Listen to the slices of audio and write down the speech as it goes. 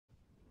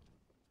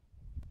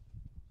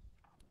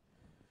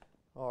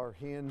Our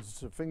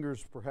hands,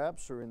 fingers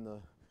perhaps, are in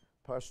the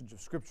passage of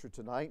Scripture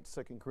tonight,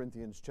 2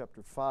 Corinthians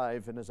chapter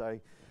 5. And as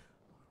I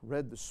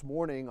read this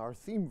morning, our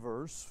theme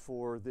verse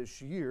for this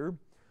year,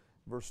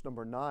 verse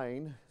number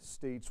 9,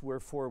 states,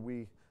 "Wherefore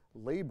we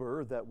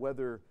labor, that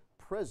whether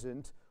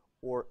present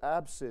or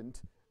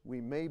absent, we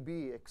may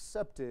be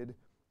accepted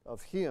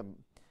of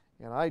Him."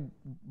 And I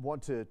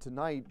want to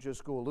tonight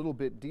just go a little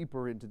bit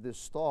deeper into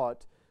this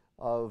thought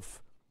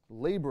of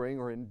laboring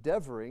or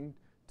endeavoring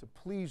to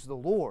please the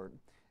Lord.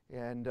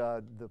 And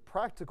the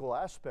practical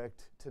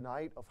aspect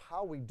tonight of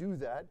how we do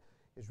that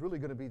is really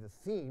going to be the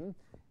theme,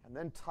 and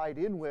then tied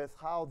in with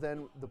how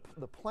then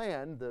the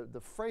plan,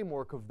 the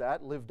framework of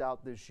that lived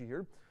out this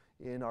year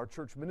in our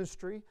church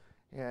ministry.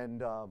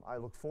 And I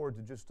look forward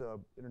to just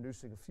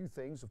introducing a few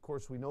things. Of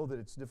course, we know that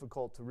it's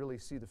difficult to really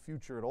see the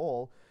future at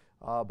all,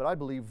 but I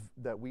believe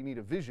that we need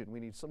a vision. We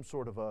need some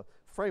sort of a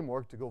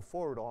framework to go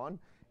forward on,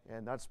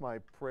 and that's my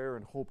prayer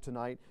and hope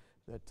tonight,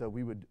 that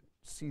we would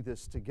see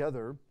this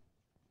together.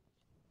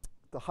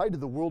 The height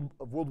of World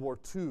War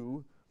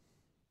II,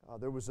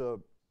 there was a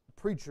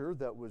preacher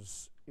that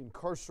was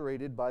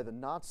incarcerated by the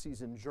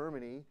Nazis in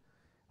Germany.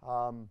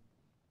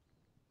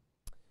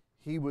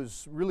 He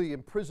was really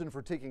imprisoned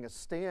for taking a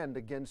stand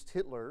against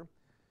Hitler.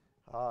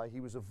 He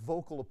was a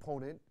vocal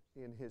opponent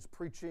in his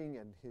preaching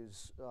and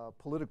his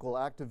political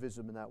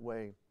activism in that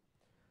way.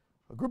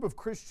 A group of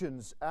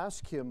Christians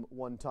asked him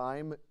one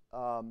time,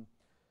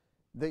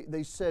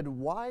 they said,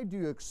 "Why do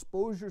you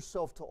expose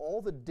yourself to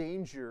all the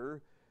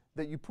danger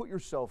that you put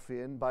yourself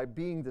in by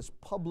being this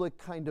public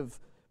kind of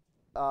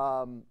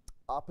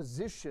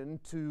opposition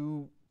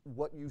to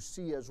what you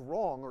see as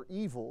wrong or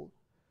evil?"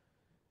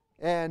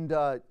 And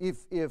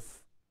if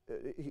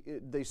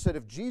they said,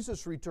 if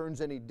Jesus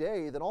returns any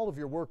day, then all of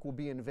your work will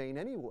be in vain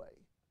anyway.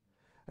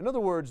 In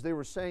other words, they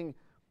were saying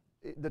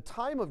the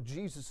time of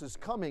Jesus'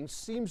 coming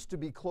seems to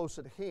be close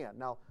at hand.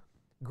 Now,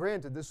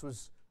 granted, this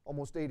was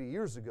almost 80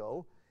 years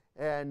ago,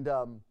 and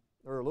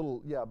or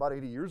about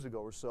 80 years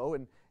ago or so,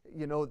 and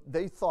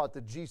they thought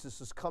that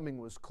Jesus' coming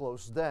was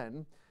close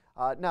then.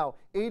 Now,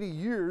 80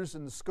 years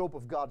in the scope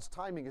of God's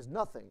timing is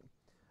nothing.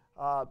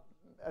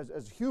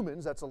 As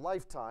humans, that's a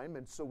lifetime,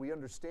 and so we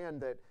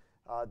understand that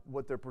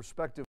what their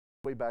perspective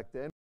way back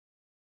then.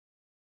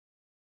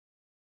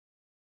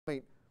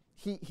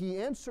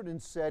 He answered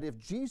and said, "If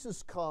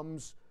Jesus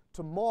comes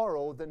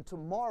tomorrow, then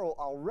tomorrow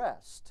I'll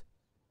rest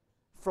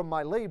from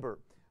my labor.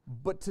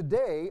 But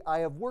today I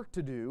have work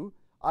to do.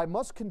 I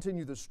must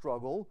continue the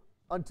struggle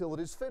until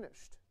it is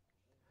finished."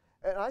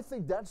 And I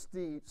think that's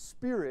the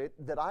spirit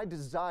that I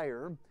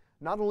desire,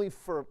 not only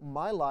for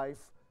my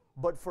life,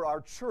 but for our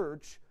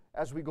church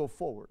as we go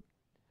forward.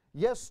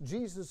 Yes,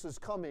 Jesus'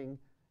 coming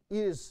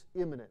is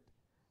imminent.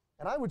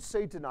 And I would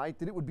say tonight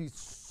that it would be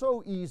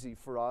so easy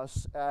for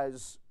us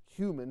as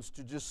humans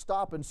to just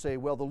stop and say,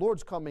 well, the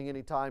Lord's coming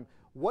anytime.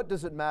 What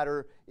does it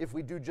matter if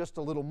we do just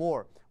a little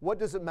more? What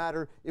does it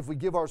matter if we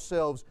give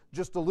ourselves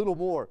just a little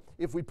more?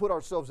 If we put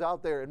ourselves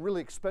out there and really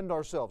expend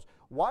ourselves?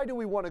 Why do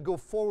we want to go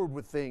forward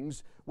with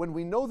things when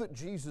we know that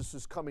Jesus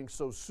is coming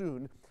so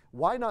soon?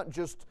 Why not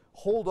just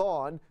hold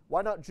on?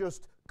 Why not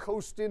just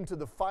coast into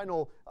the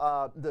final,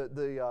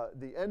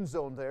 the end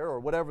zone there,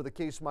 or whatever the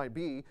case might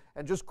be,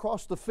 and just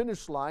cross the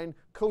finish line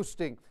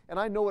coasting? And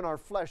I know in our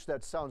flesh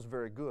that sounds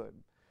very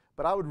good.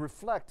 But I would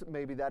reflect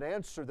maybe that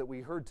answer that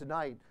we heard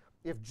tonight.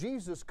 If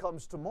Jesus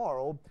comes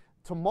tomorrow,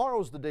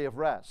 tomorrow's the day of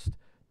rest.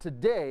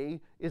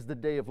 Today is the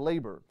day of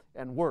labor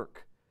and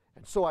work.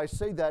 And so I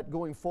say that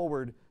going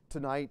forward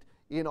tonight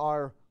in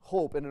our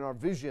hope and in our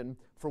vision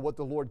for what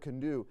the Lord can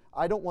do.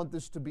 I don't want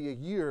this to be a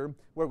year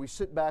where we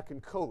sit back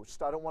and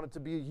coast. I don't want it to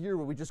be a year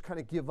where we just kind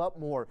of give up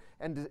more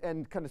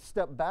and kind of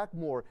step back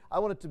more. I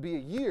want it to be a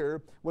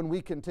year when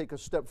we can take a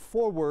step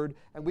forward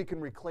and we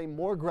can reclaim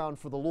more ground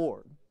for the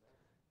Lord.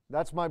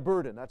 That's my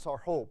burden. That's our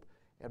hope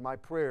and my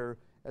prayer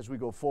as we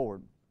go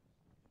forward.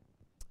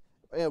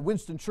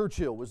 Winston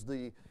Churchill was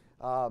the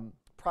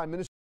Prime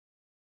Minister.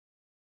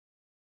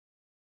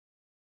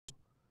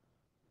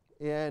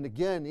 And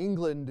again,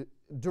 England,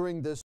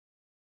 during this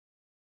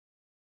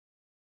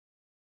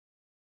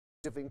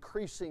of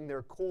increasing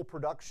their coal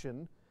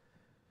production,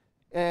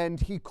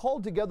 and he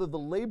called together the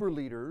labor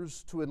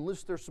leaders to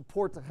enlist their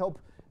support to help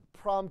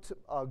prompt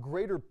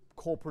greater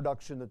coal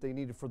production that they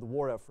needed for the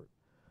war effort.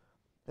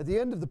 At the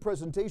end of the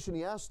presentation,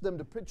 he asked them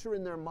to picture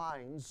in their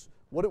minds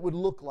what it would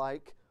look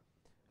like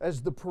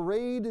as the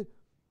parade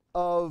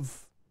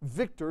of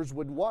victors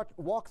would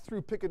walk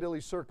through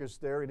Piccadilly Circus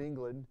there in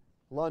England,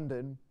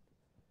 London.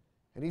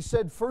 And he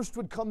said, first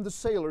would come the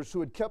sailors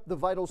who had kept the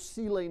vital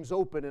sea lanes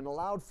open and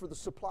allowed for the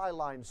supply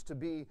lines to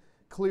be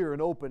clear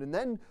and open. And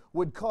then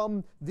would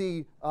come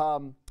the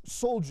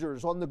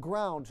soldiers on the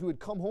ground who had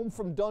come home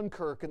from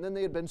Dunkirk, and then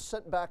they had been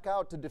sent back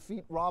out to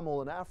defeat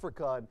Rommel in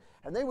Africa.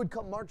 And they would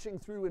come marching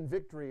through in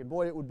victory, and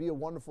boy, it would be a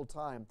wonderful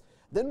time.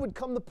 Then would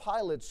come the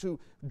pilots who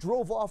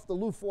drove off the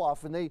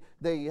Luftwaffe, and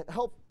they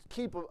helped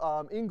keep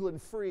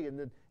England free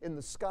in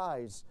the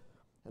skies.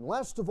 And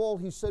last of all,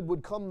 he said,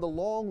 would come the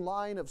long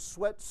line of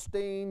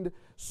sweat-stained,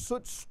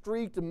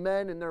 soot-streaked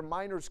men in their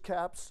miners'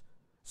 caps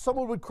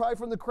Someone would cry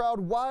from the crowd,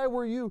 where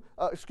were you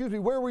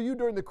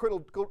during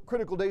the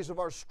critical days of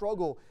our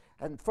struggle?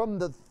 And from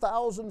the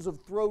thousands of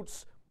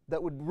throats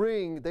that would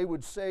ring, they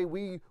would say,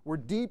 we were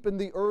deep in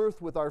the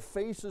earth with our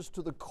faces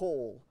to the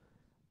coal,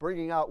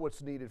 bringing out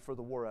what's needed for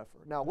the war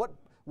effort. Now,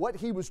 what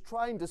he was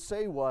trying to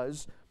say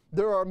was,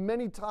 there are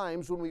many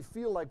times when we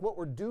feel like what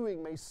we're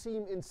doing may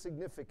seem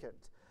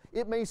insignificant.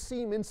 It may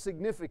seem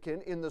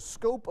insignificant in the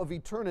scope of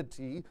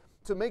eternity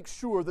to make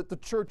sure that the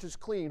church is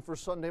clean for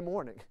Sunday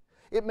morning.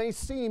 It may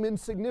seem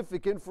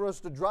insignificant for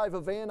us to drive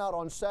a van out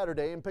on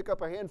Saturday and pick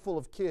up a handful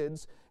of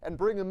kids and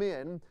bring them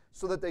in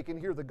so that they can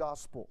hear the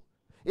gospel.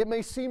 It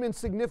may seem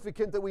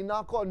insignificant that we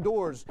knock on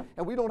doors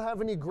and we don't have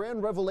any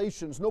grand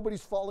revelations.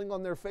 Nobody's falling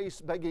on their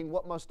face begging,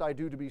 what must I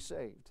do to be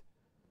saved?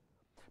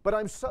 But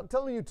I'm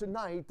telling you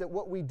tonight that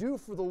what we do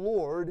for the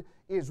Lord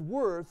is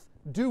worth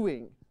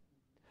doing.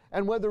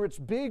 And whether it's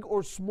big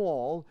or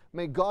small,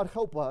 may God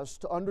help us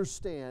to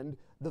understand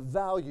the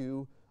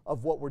value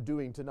of what we're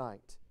doing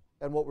tonight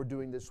and what we're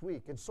doing this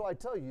week. And so I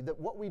tell you that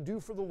what we do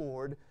for the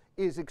Lord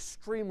is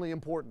extremely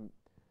important.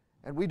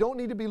 And we don't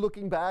need to be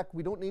looking back.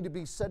 We don't need to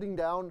be sitting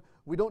down.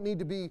 We don't need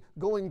to be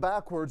going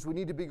backwards. We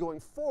need to be going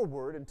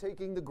forward and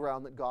taking the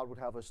ground that God would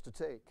have us to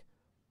take.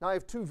 Now, I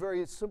have two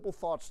very simple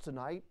thoughts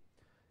tonight.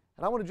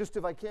 And I want to just,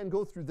 if I can,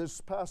 go through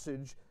this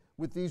passage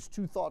with these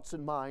two thoughts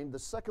in mind. The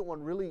second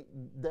one really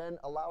then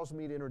allows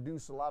me to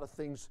introduce a lot of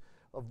things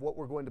of what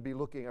we're going to be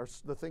looking, or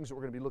the things that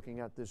we're going to be looking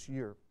at this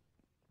year.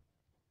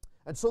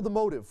 And so the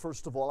motive,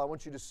 first of all, I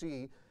want you to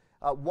see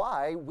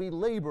why we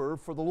labor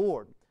for the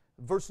Lord.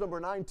 Verse number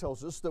 9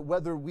 tells us that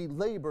wherefore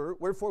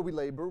we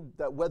labor,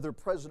 that whether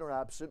present or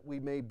absent, we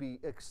may be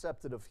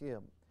accepted of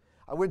Him.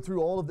 I went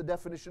through all of the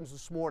definitions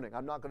this morning.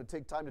 I'm not going to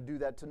take time to do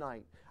that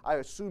tonight. I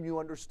assume you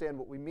understand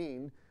what we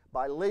mean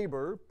by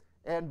labor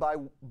and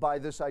by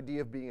this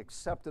idea of being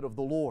accepted of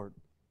the Lord.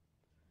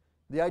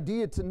 The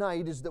idea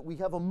tonight is that we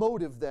have a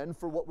motive then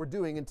for what we're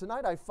doing. And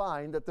tonight I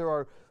find that there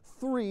are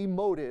three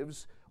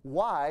motives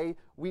why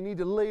we need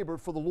to labor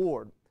for the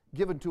Lord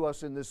given to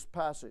us in this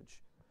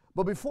passage.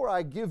 But before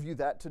I give you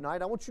that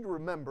tonight, I want you to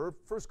remember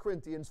 1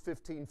 Corinthians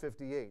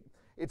 15:58.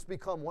 It's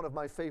become one of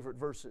my favorite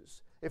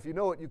verses. If you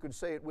know it, you can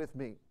say it with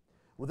me.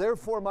 Well,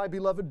 therefore, my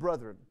beloved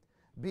brethren,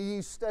 be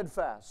ye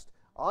steadfast,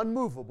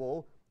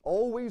 unmovable,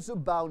 always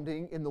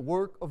abounding in the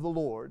work of the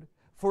Lord,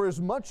 for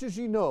as much as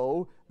ye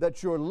know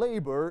that your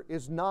labor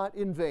is not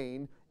in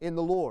vain in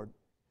the Lord.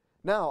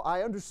 Now,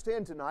 I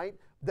understand tonight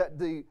that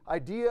the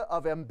idea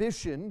of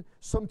ambition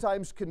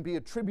sometimes can be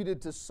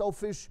attributed to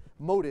selfish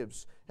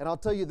motives. And I'll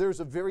tell you, there's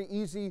a very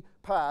easy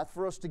path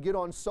for us to get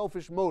on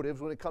selfish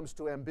motives when it comes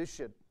to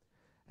ambition.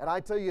 And I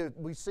tell you,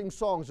 we sing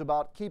songs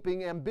about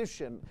keeping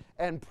ambition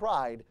and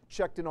pride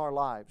checked in our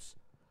lives.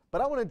 But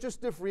I want to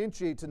just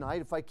differentiate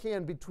tonight, if I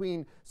can,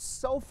 between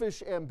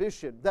selfish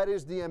ambition, that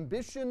is the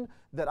ambition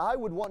that I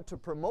would want to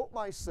promote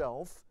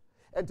myself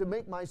and to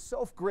make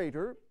myself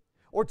greater,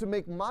 or to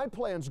make my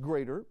plans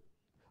greater,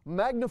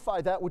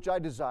 magnify that which I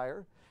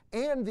desire,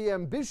 and the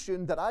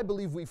ambition that I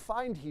believe we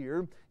find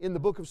here in the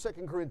book of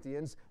 2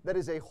 Corinthians, that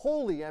is a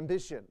holy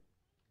ambition.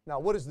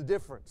 Now, what is the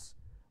difference?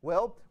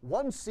 Well,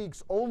 one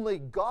seeks only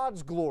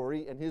God's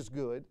glory and His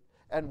good,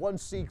 and one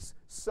seeks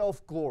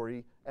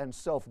self-glory and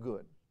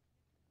self-good.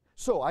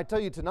 So, I tell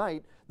you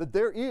tonight that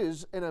there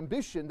is an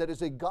ambition that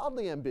is a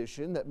godly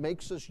ambition that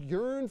makes us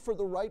yearn for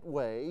the right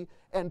way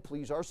and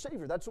please our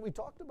Savior. That's what we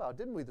talked about,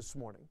 didn't we, this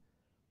morning?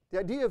 The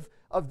idea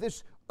of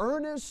this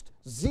earnest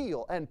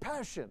zeal and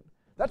passion.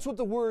 That's what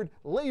the word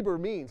labor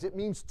means. It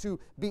means to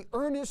be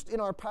earnest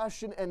in our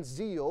passion and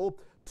zeal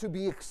to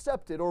be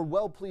accepted or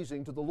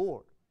well-pleasing to the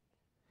Lord.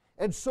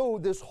 And so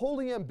this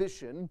holy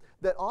ambition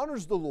that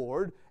honors the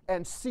Lord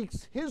and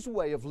seeks His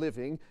way of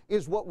living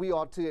is what we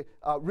ought to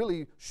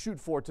really shoot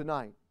for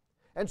tonight.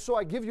 And so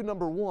I give you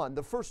number one,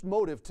 the first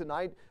motive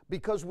tonight,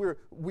 because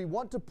we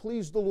want to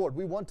please the Lord.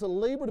 We want to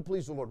labor to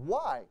please the Lord.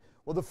 Why?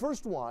 Well, the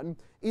first one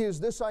is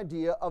this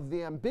idea of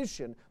the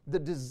ambition, the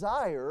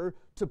desire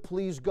to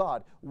please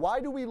God. Why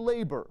do we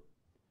labor?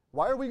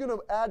 Why are we going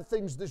to add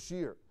things this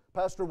year?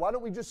 Pastor, why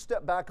don't we just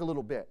step back a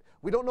little bit?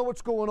 We don't know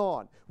what's going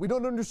on. We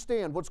don't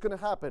understand what's going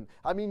to happen.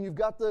 I mean, you've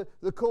got the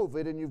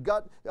COVID, and you've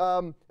got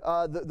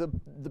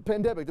the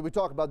pandemic that we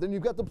talk about. Then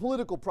you've got the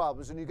political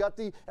problems, and you've got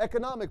the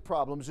economic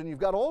problems, and you've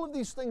got all of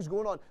these things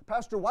going on.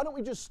 Pastor, why don't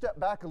we just step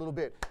back a little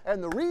bit?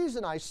 And the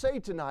reason I say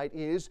tonight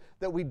is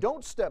that we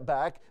don't step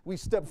back, we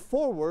step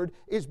forward,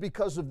 is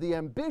because of the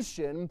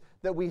ambition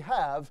that we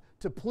have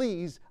to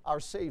please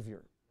our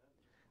Savior.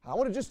 I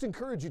want to just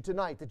encourage you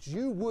tonight that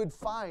you would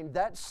find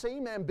that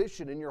same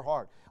ambition in your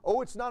heart.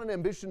 Oh, it's not an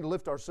ambition to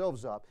lift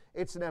ourselves up.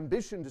 It's an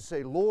ambition to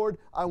say, Lord,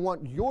 I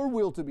want your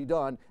will to be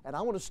done, and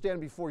I want to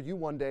stand before you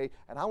one day,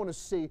 and I want to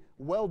say,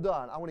 well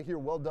done. I want to hear,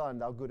 well done,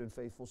 thou good and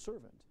faithful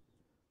servant.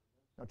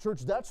 Now,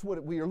 church, that's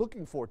what we are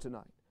looking for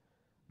tonight.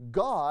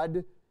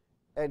 God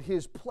and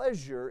His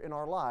pleasure in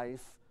our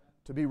life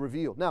to be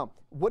revealed. Now,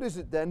 what is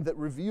it then that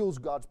reveals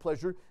God's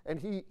pleasure? And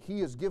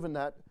He has given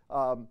that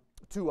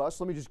to us.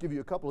 Let me just give you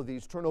a couple of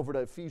these. Turn over to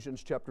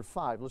Ephesians chapter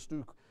 5. Let's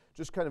do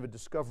just kind of a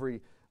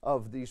discovery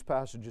of these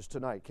passages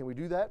tonight. Can we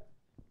do that?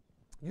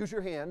 Use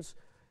your hands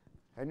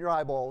and your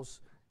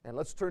eyeballs, and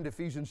let's turn to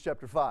Ephesians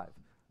chapter 5.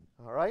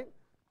 All right?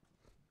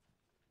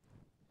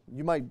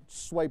 You might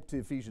swipe to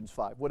Ephesians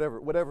 5,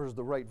 whatever is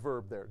the right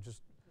verb there,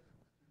 just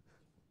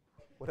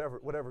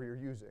whatever you're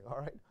using, all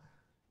right?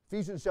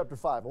 Ephesians chapter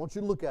 5. I want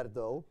you to look at it,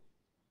 though.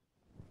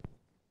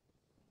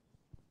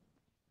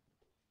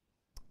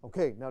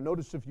 Okay, now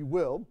notice, if you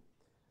will,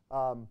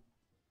 I'm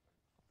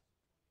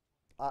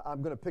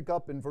going to pick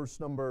up in verse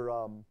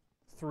number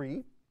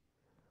 3.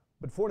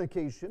 But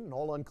fornication and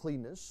all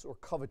uncleanness or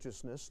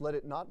covetousness, let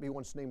it not be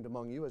once named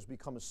among you as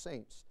becometh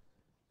saints.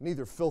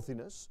 Neither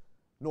filthiness,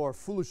 nor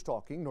foolish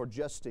talking, nor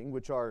jesting,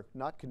 which are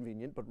not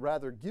convenient, but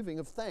rather giving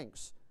of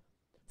thanks.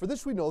 For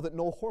this we know, that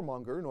no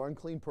whoremonger, nor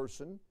unclean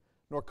person,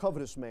 nor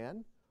covetous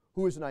man,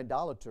 who is an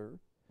idolater,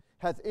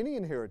 hath any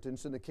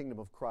inheritance in the kingdom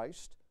of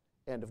Christ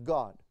and of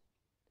God.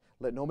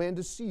 Let no man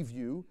deceive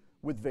you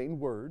with vain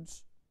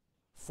words,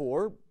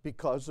 for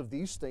because of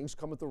these things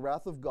cometh the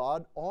wrath of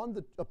God upon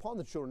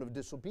the children of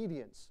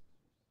disobedience.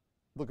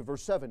 Look at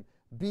verse 7.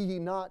 Be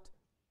not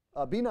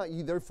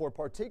ye therefore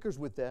partakers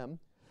with them,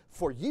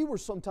 for ye were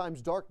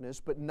sometimes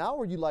darkness, but now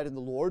are ye light in the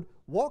Lord.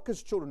 Walk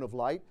as children of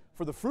light,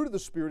 for the fruit of the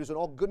Spirit is in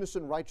all goodness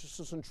and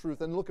righteousness and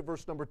truth. And look at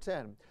verse number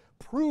 10.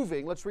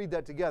 Proving, let's read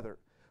that together.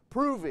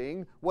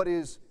 Proving what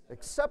is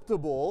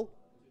acceptable.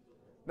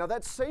 Now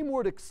that same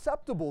word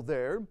acceptable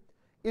there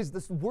is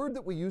this word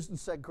that we used in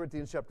 2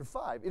 Corinthians chapter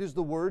 5. It is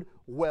the word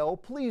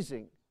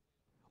well-pleasing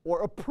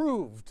or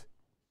approved.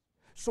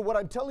 So what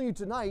I'm telling you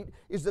tonight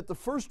is that the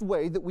first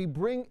way that we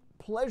bring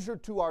pleasure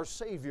to our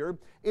Savior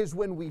is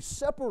when we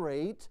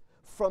separate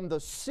from the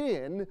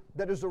sin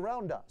that is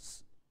around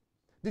us.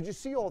 Did you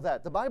see all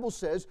that? The Bible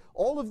says,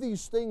 all of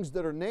these things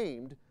that are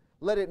named,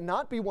 let it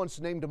not be once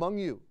named among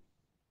you.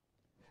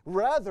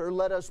 Rather,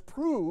 let us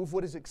prove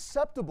what is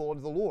acceptable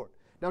unto the Lord.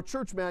 Now,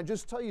 church, man, I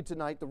just tell you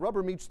tonight, the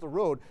rubber meets the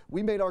road.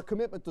 We made our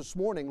commitment this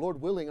morning,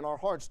 Lord willing, in our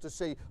hearts to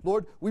say,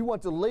 Lord, we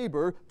want to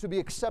labor to be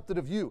accepted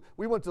of you.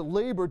 We want to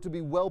labor to be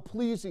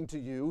well-pleasing to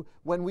you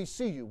when we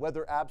see you,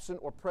 whether absent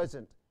or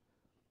present.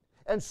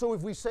 And so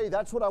if we say,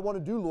 that's what I want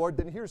to do, Lord,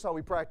 then here's how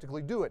we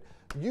practically do it.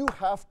 You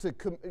have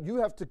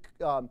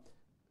to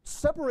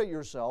separate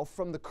yourself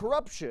from the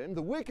corruption,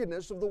 the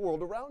wickedness of the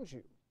world around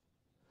you.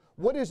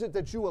 What is it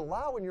that you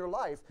allow in your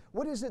life?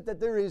 What is it that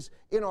there is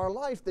in our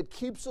life that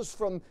keeps us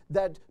from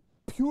that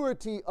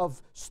purity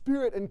of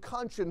spirit and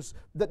conscience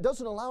that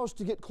doesn't allow us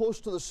to get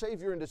close to the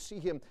Savior and to see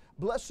Him?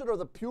 Blessed are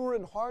the pure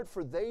in heart,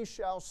 for they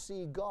shall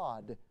see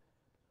God.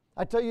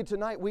 I tell you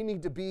tonight, we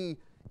need to be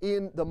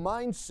in the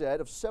mindset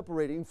of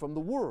separating from the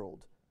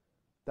world.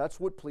 That's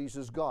what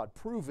pleases God,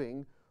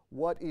 proving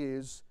what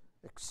is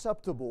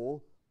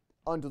acceptable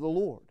unto the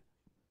Lord.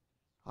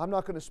 I'm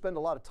not going to spend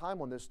a lot of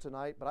time on this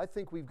tonight, but I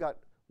think we've got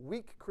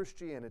weak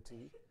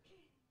Christianity,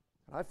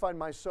 and I find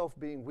myself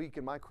being weak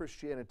in my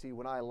Christianity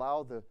when I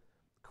allow the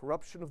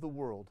corruption of the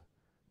world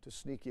to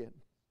sneak in.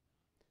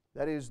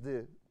 That is,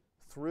 the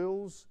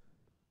thrills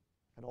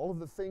and all of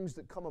the things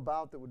that come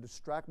about that would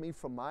distract me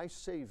from my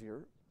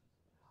Savior.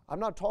 I'm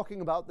not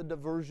talking about the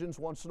diversions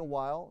once in a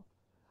while.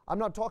 I'm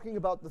not talking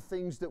about the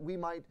things that we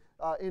might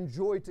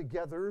enjoy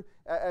together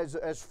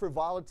as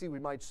frivolity, we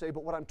might say,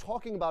 but what I'm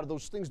talking about are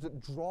those things that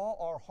draw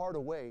our heart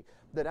away,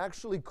 that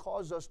actually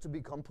cause us to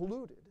become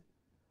polluted.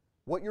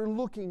 What you're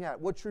looking at,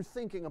 what you're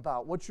thinking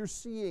about, what you're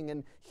seeing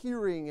and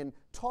hearing and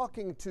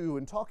talking to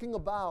and talking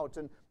about,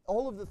 and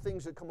all of the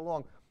things that come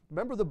along.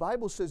 Remember, the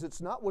Bible says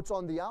it's not what's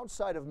on the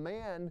outside of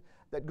man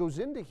that goes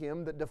into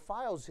him that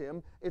defiles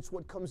him, it's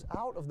what comes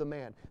out of the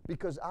man.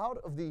 Because out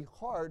of the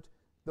heart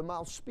the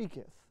mouth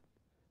speaketh.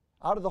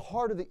 Out of the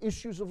heart of the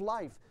issues of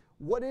life.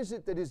 What is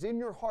it that is in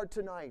your heart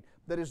tonight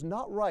that is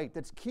not right,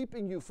 that's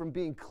keeping you from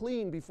being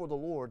clean before the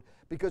Lord?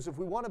 Because if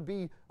we want to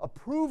be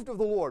approved of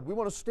the Lord, we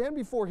want to stand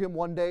before Him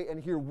one day and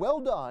hear well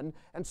done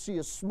and see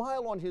a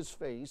smile on His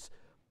face,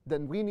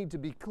 then we need to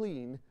be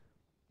clean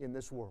in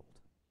this world.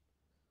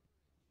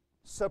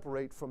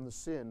 Separate from the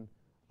sin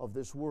of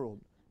this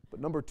world. But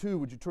number two,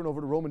 would you turn over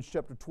to Romans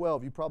chapter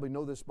 12? You probably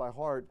know this by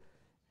heart.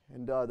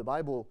 And the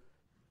Bible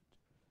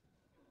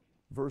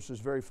verse is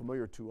very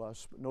familiar to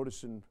us, but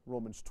notice in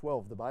Romans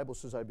 12, the Bible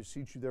says, I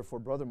beseech you therefore,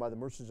 brethren, by the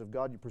mercies of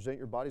God, you present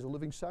your bodies a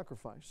living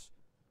sacrifice.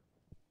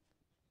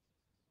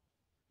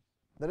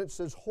 Then it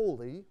says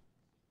holy,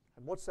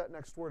 and what's that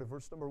next word of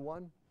verse number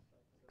 1?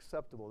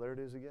 Acceptable. There it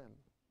is again.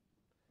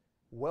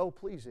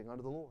 Well-pleasing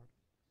unto the Lord.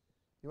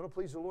 You want to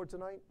please the Lord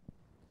tonight?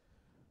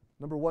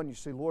 Number 1, you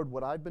say, Lord,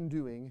 what I've been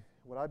doing,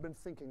 what I've been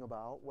thinking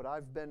about, what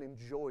I've been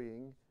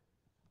enjoying,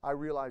 I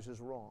realize is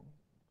wrong.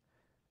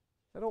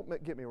 Now,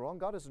 don't get me wrong.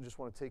 God doesn't just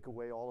want to take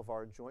away all of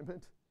our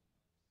enjoyment.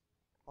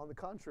 On the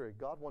contrary,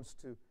 God wants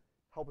to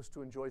help us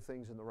to enjoy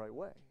things in the right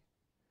way.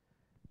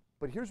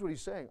 But here's what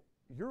He's saying.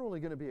 You're only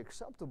going to be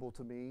acceptable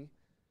to me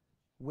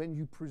when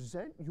you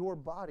present your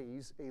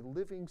bodies a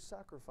living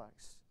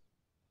sacrifice.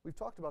 We've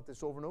talked about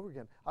this over and over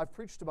again. I've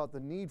preached about the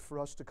need for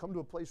us to come to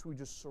a place where we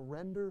just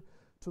surrender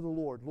to the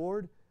Lord.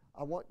 Lord,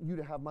 I want you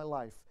to have my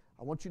life.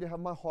 I want you to have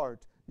my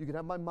heart. You can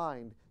have my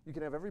mind. You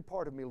can have every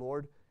part of me,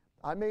 Lord.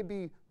 I may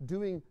be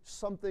doing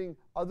something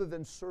other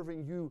than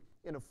serving you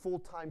in a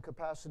full-time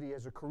capacity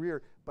as a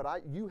career, but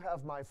you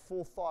have my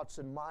full thoughts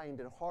and mind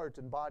and heart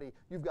and body.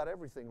 You've got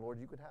everything, Lord.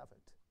 You can have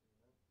it.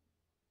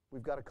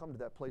 We've got to come to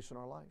that place in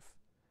our life.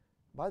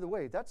 By the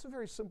way, that's a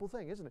very simple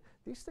thing, isn't it?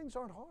 These things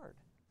aren't hard.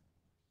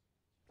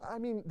 I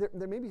mean,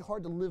 they may be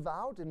hard to live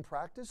out in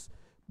practice,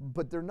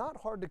 but they're not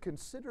hard to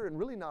consider and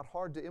really not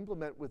hard to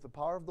implement with the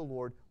power of the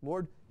Lord.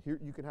 Lord, here,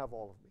 you can have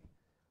all of me.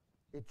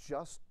 It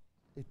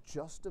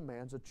just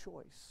demands a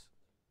choice.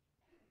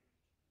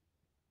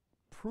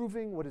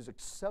 Proving what is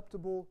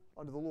acceptable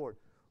unto the Lord.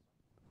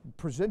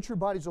 Present your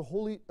bodies a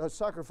holy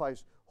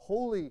sacrifice,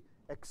 holy,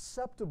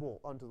 acceptable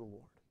unto the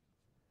Lord.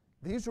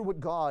 These are what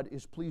God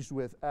is pleased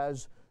with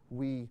as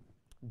we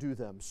do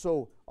them.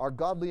 So our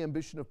godly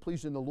ambition of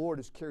pleasing the Lord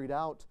is carried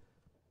out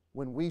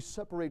when we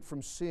separate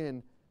from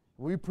sin.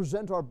 We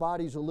present our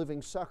bodies a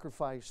living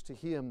sacrifice to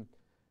Him.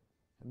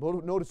 And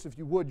notice, if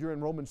you would, you're in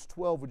Romans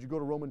 12. Would you go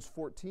to Romans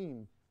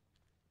 14?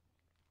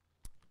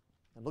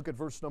 And look at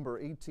verse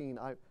number 18.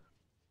 I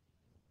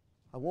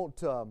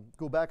won't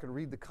go back and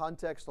read the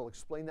context. I'll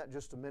explain that in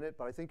just a minute,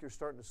 but I think you're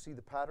starting to see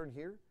the pattern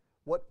here.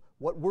 What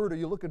word are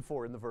you looking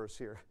for in the verse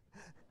here?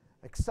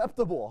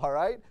 Acceptable, all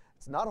right?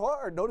 It's not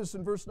hard. Notice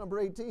in verse number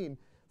 18,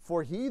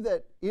 for he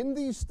that in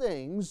these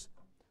things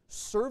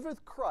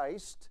serveth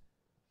Christ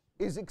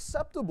is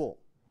acceptable,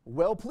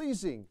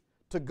 well-pleasing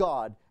to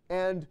God,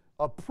 and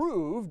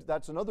approved,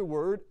 that's another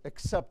word,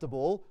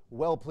 acceptable,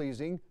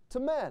 well-pleasing to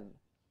men.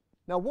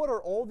 Now, what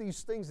are all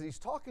these things that he's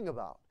talking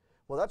about?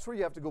 Well, that's where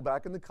you have to go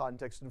back in the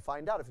context and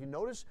find out. If you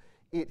notice,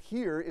 it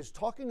here is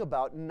talking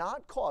about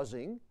not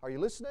causing, are you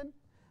listening?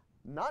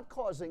 Not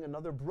causing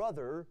another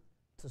brother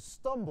to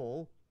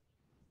stumble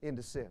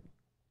into sin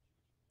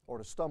or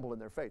to stumble in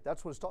their faith.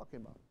 That's what it's talking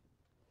about.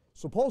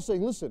 So Paul's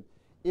saying, listen,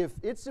 if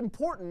it's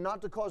important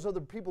not to cause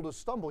other people to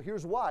stumble,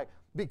 here's why.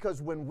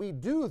 Because when we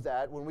do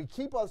that, when we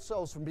keep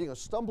ourselves from being a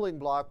stumbling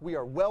block, we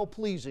are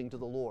well-pleasing to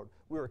the Lord.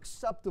 We're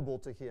acceptable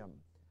to Him.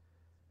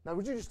 Now,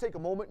 would you just take a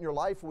moment in your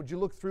life, would you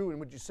look through and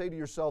would you say to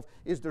yourself,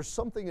 is there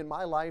something in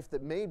my life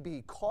that may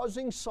be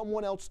causing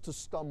someone else to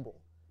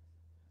stumble?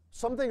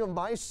 Something of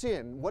my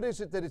sin. What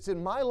is it that it's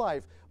in my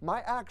life,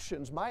 my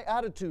actions, my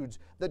attitudes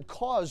that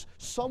cause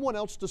someone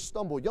else to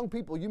stumble? Young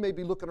people, you may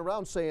be looking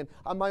around saying,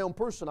 I'm my own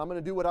person, I'm going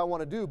to do what I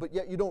want to do, but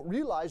yet you don't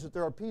realize that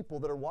there are people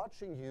that are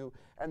watching you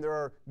and there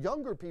are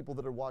younger people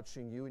that are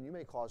watching you and you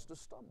may cause to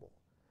stumble.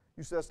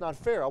 You say, that's not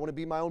fair. I want to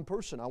be my own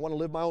person. I want to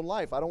live my own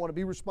life. I don't want to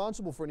be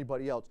responsible for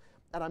anybody else.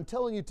 And I'm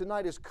telling you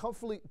tonight, as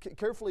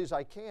carefully as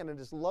I can and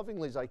as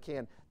lovingly as I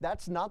can,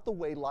 that's not the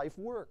way life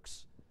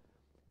works.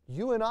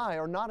 You and I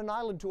are not an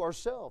island to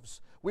ourselves.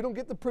 We don't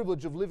get the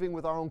privilege of living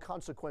with our own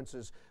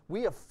consequences.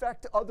 We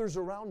affect others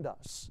around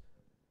us.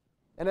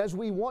 And as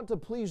we want to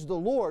please the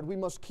Lord, we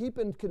must keep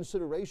in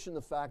consideration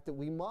the fact that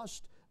we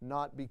must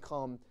not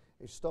become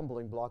a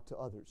stumbling block to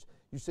others.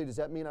 You say, does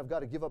that mean I've got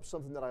to give up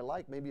something that I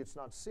like? Maybe it's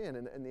not sin.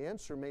 And the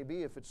answer may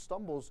be, if it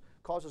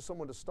causes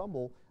someone to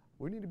stumble,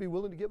 we need to be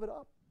willing to give it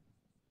up.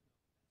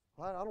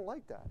 I don't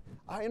like that.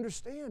 I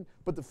understand.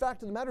 But the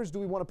fact of the matter is, do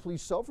we want to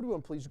please self or do we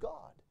want to please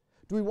God?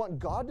 Do we want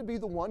God to be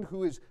the one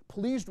who is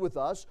pleased with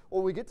us,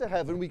 or we get to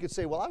heaven, we could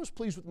say, well, I was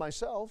pleased with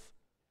myself.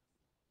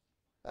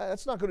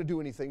 That's not going to do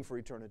anything for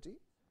eternity.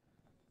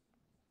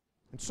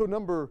 And so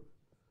number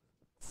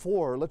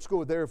 4, let's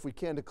go there if we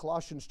can to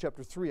Colossians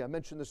chapter 3. I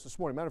mentioned this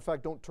morning. Matter of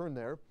fact, don't turn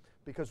there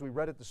because we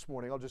read it this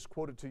morning. I'll just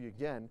quote it to you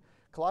again.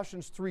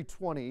 Colossians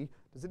 3:20.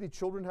 Does any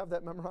children have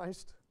that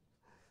memorized?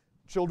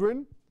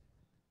 Children,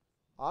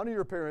 honor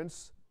your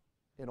parents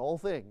in all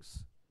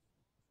things.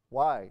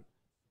 Why?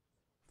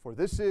 For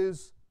this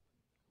is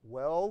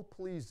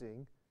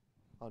well-pleasing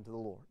unto the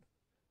Lord.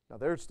 Now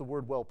there's the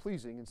word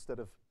well-pleasing instead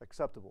of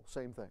acceptable.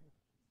 Same thing.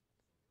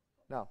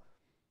 Now,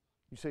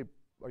 you say,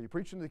 are you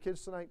preaching to the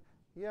kids tonight?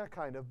 Yeah,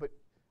 kind of, but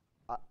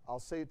I'll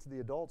say it to the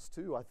adults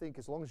too. I think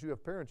as long as you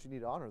have parents, you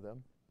need to honor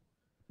them.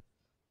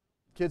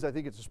 Kids, I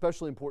think it's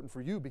especially important for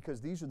you because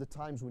these are the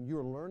times when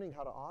you're learning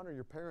how to honor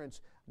your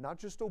parents, not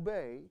just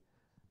obey,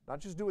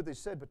 not just do what they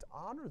said, but to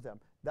honor them.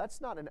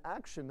 That's not an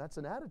action, that's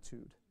an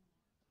attitude.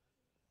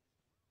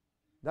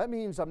 That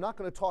means I'm not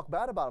going to talk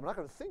bad about them. I'm not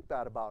going to think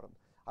bad about them.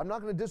 I'm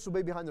not going to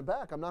disobey behind their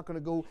back. I'm not going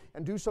to go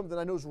and do something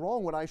I know is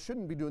wrong when I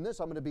shouldn't be doing this.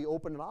 I'm going to be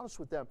open and honest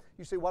with them.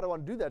 You say, why do I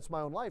want to do that? It's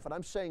my own life. And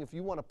I'm saying if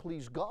you want to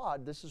please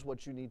God, this is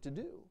what you need to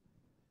do.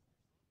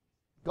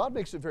 God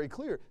makes it very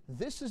clear.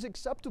 This is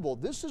acceptable.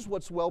 This is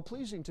what's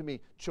well-pleasing to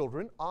me.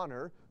 Children,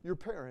 honor your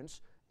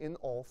parents in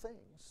all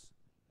things.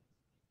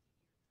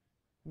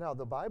 Now,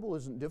 the Bible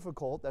isn't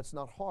difficult. That's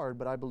not hard,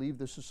 but I believe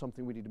this is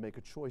something we need to make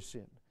a choice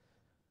in.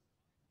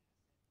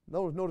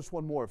 Notice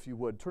one more, if you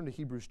would. Turn to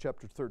Hebrews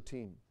chapter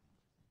 13.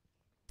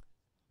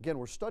 Again,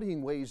 we're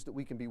studying ways that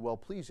we can be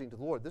well-pleasing to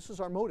the Lord. This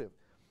is our motive.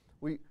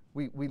 We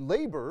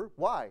labor,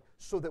 why?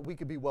 So that we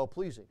can be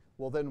well-pleasing.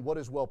 Well, then what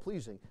is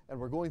well-pleasing?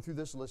 And we're going through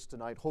this list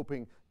tonight,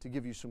 hoping to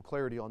give you some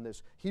clarity on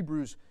this.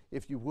 Hebrews,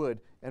 if you would,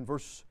 and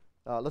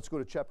let's go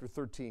to chapter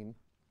 13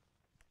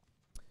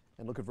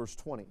 and look at verse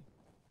 20.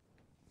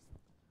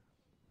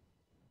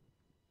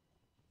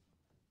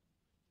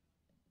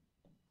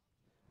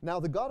 Now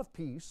the God of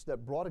peace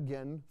that brought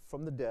again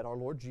from the dead our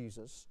Lord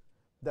Jesus,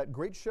 that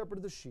great shepherd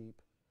of the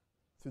sheep,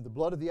 through the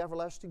blood of the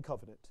everlasting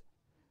covenant,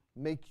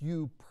 make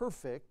you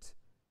perfect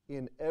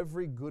in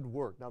every good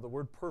work. Now the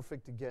word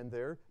perfect again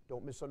there,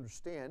 don't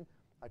misunderstand.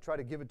 I try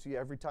to give it to you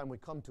every time we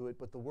come to it,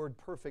 but the word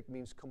perfect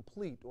means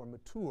complete or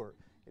mature.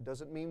 It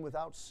doesn't mean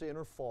without sin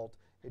or fault.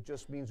 It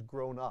just means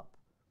grown up.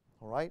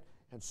 All right?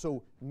 And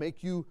so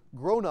make you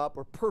grown up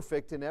or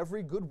perfect in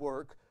every good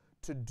work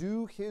to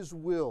do His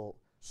will.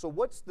 So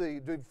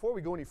before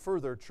we go any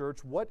further,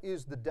 church, what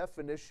is the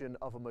definition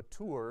of a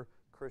mature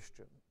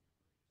Christian?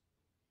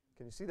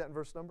 Can you see that in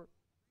verse number?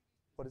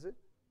 What is it?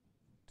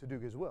 To do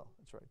His will.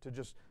 That's right. To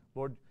just,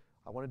 Lord,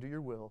 I want to do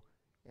your will,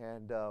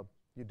 and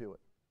you do it.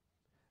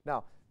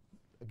 Now,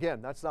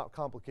 again, that's not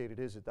complicated,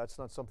 is it? That's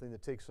not something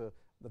that takes the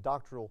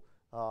doctoral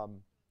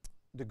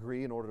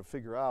degree in order to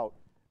figure out.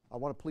 I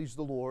want to please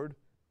the Lord.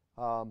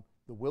 The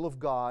will of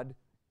God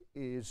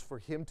is for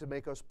Him to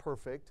make us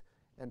perfect.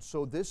 And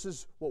so this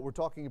is what we're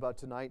talking about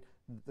tonight.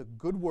 The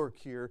good work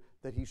here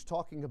that he's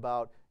talking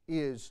about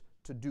is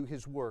to do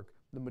His work.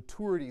 The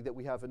maturity that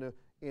we have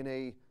in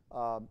a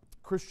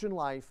Christian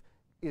life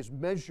is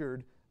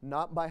measured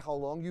not by how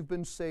long you've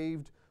been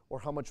saved or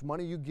how much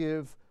money you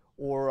give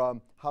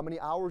or how many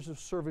hours of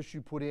service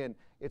you put in.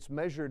 It's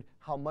measured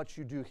how much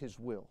you do His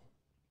will.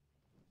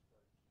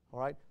 All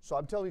right? So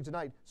I'm telling you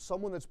tonight,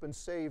 someone that's been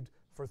saved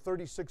for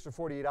 36 or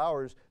 48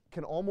 hours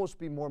can almost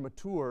be more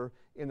mature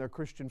in their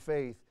Christian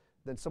faith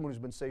than someone who's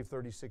been saved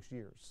 36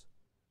 years.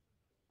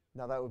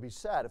 Now that would be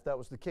sad if that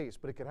was the case,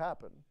 but it could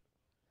happen.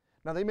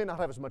 Now they may not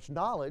have as much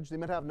knowledge, they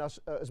might have not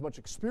as much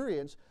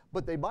experience,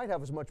 but they might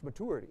have as much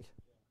maturity.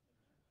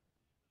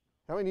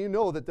 How many of you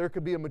know that there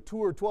could be a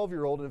mature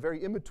 12-year-old and a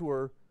very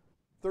immature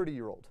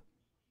 30-year-old?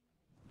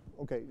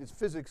 Okay, it's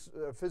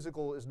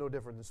physical is no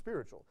different than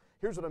spiritual.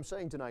 Here's what I'm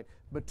saying tonight.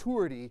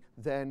 Maturity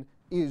then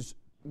is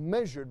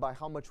measured by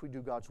how much we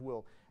do God's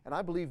will. And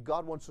I believe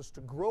God wants us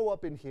to grow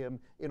up in Him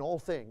in all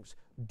things.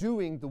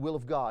 Doing the will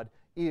of God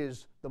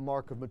is the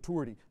mark of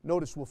maturity.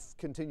 Notice we'll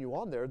continue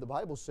on there. The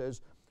Bible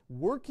says,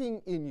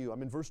 working in you.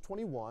 I'm in verse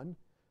 21.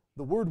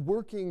 The word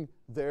working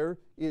there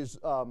is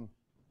an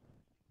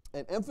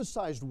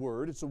emphasized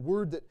word. It's a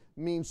word that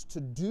means to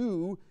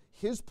do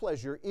His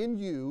pleasure in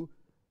you,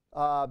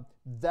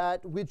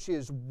 that which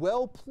is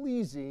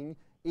well-pleasing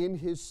in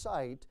His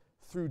sight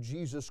through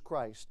Jesus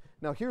Christ.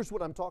 Now here's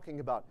what I'm talking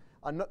about.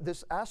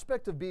 This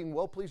aspect of being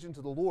well-pleasing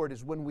to the Lord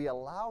is when we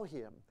allow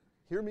Him,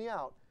 hear me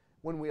out,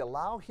 when we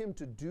allow Him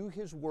to do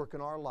His work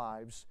in our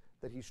lives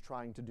that He's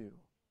trying to do.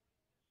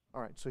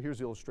 All right, so here's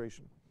the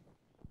illustration.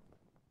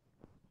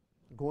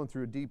 Going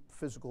through a deep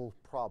physical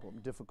problem,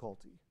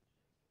 difficulty.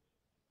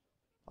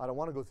 I don't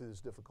want to go through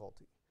this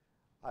difficulty.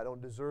 I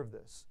don't deserve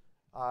this.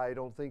 I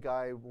don't think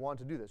I want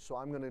to do this, so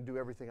I'm going to do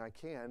everything I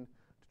can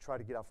to try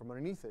to get out from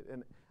underneath it.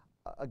 And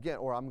again,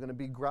 or I'm going to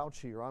be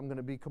grouchy, or I'm going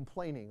to be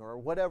complaining, or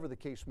whatever the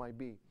case might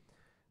be.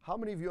 How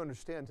many of you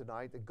understand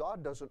tonight that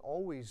God doesn't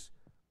always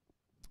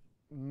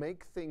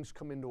make things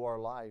come into our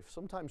life?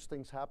 Sometimes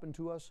things happen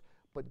to us,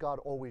 but God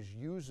always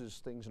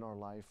uses things in our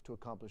life to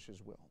accomplish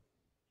His will.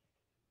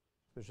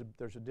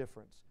 There's a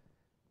difference.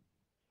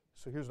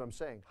 So here's what I'm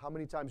saying. How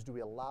many times do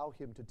we allow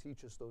Him to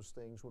teach us those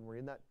things when we're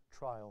in that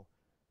trial?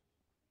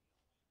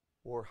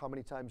 Or how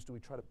many times do we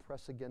try to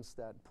press against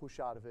that and push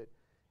out of it,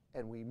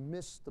 and we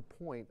miss the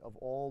point of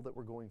all that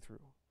we're going through?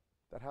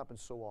 That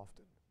happens so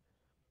often.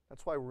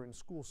 That's why we're in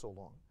school so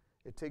long.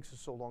 It takes us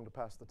so long to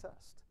pass the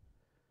test.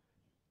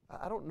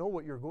 I don't know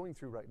what you're going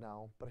through right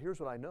now, but here's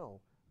what I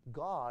know.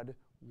 God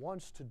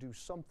wants to do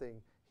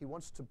something. He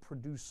wants to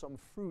produce some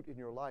fruit in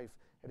your life,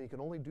 and He can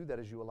only do that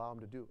as you allow Him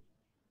to do it.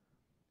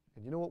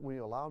 And you know what? When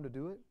you allow Him to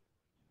do it,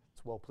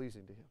 it's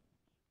well-pleasing to Him.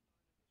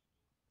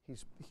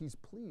 He's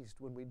pleased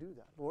when we do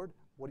that. Lord,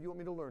 what do you want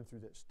me to learn through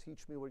this?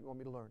 Teach me what you want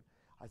me to learn.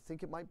 I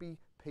think it might be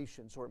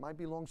patience, or it might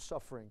be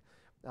long-suffering.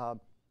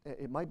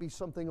 It might be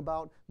something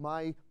about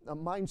my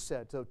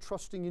mindset of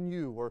trusting in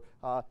you, or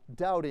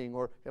doubting,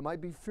 or it might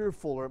be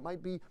fearful, or it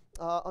might be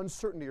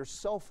uncertainty, or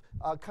self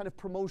kind of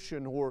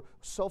promotion, or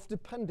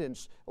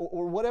self-dependence,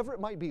 or whatever it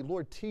might be.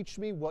 Lord, teach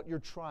me what you're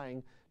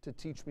trying to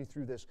teach me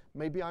through this.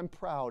 Maybe I'm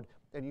proud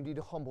and you need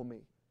to humble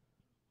me.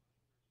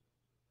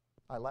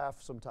 I laugh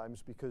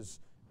sometimes because,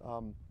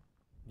 I'm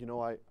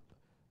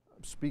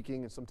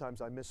speaking and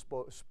sometimes I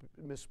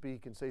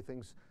misspeak and say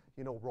things,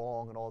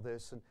 wrong and all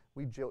this. And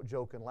we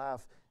joke and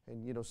laugh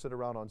and, sit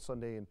around on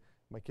Sunday and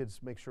my kids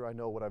make sure I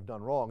know what I've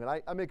done wrong. And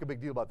I make a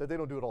big deal about that. They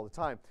don't do it all the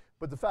time.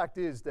 But the fact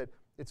is that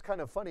it's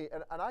kind of funny.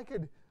 And I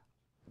could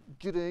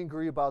get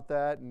angry about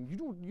that. And you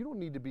don't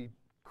need to be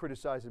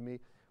criticizing me.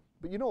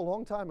 But a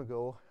long time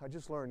ago, I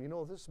just learned,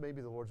 this may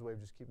be the Lord's way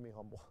of just keeping me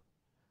humble.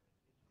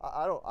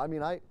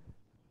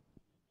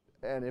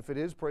 And if it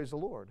is, praise the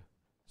Lord.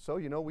 So,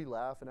 we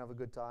laugh and have a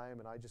good time,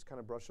 and I just kind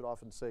of brush it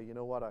off and say, you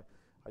know what,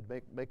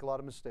 I'd make a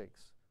lot of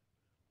mistakes.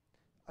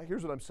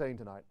 Here's what I'm saying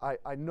tonight.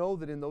 I know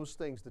that in those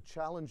things, the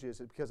challenge is,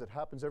 because it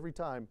happens every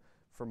time,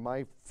 for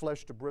my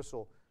flesh to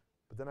bristle,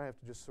 but then I have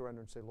to just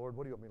surrender and say, Lord,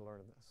 what do you want me to learn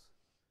in this?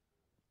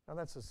 Now,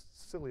 that's a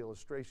silly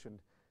illustration,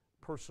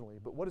 personally,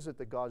 but what is it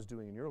that God's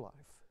doing in your life?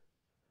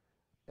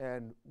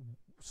 And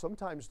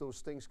sometimes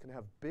those things can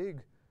have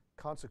big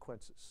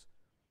consequences.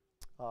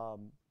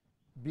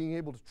 Being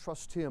able to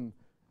trust Him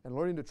and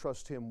learning to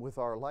trust Him with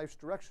our life's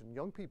direction.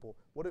 Young people,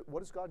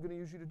 what is God going to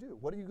use you to do?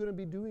 What are you going to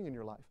be doing in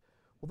your life?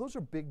 Well, those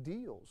are big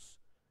deals.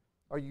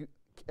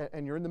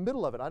 And you're in the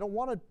middle of it. I don't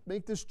want to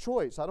make this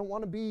choice. I don't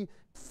want to be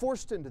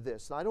forced into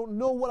this. And I don't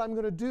know what I'm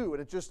going to do.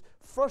 And it's just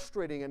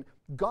frustrating. And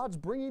God's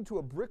bringing you to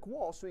a brick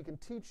wall so He can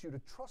teach you to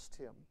trust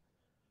Him.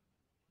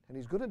 And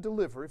He's going to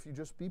deliver if you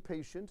just be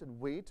patient and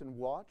wait and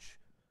watch.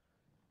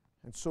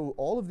 And so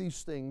all of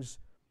these things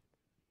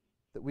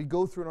that we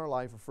go through in our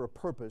life are for a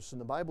purpose.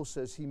 And the Bible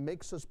says He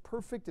makes us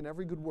perfect in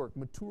every good work,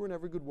 mature in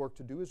every good work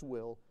to do His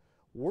will,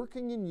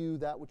 working in you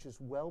that which is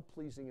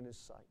well-pleasing in His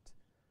sight.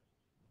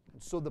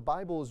 And so the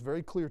Bible is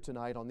very clear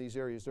tonight on these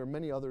areas. There are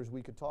many others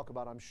we could talk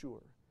about, I'm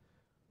sure.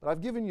 But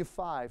I've given you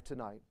 5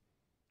 tonight.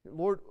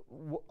 Lord,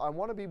 I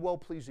want to be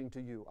well-pleasing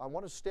to You. I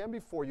want to stand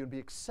before You and be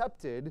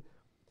accepted.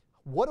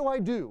 What do I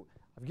do?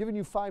 I've given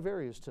you 5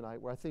 areas tonight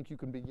where I think you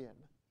can begin.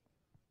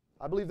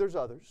 I believe there's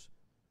others,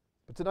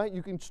 but tonight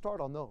you can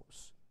start on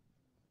those.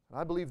 And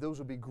I believe those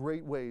would be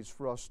great ways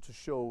for us to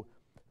show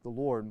the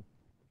Lord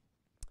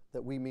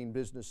that we mean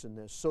business in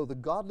this. So the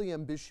godly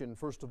ambition,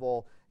 first of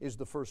all, is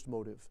the first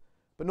motive.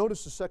 But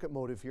notice the second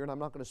motive here, and I'm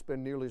not going to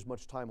spend nearly as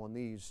much time on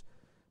these.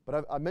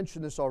 But I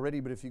mentioned this already,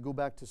 but if you go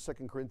back to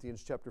 2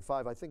 Corinthians chapter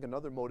 5, I think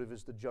another motive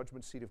is the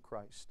judgment seat of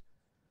Christ.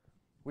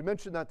 We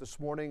mentioned that this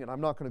morning, and I'm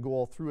not going to go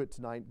all through it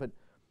tonight, but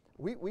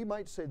we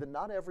might say that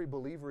not every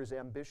believer is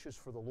ambitious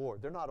for the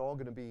Lord. They're not all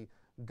going to be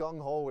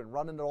gung-ho and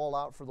running it all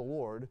out for the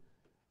Lord.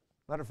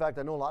 Matter of fact,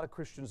 I know a lot of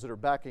Christians that are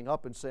backing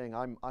up and saying,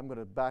 I'm going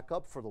to back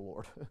up for the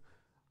Lord.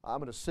 I'm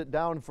going to sit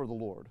down for the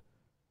Lord.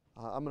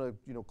 I'm going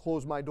to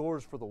close my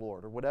doors for the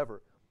Lord or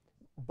whatever.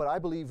 But I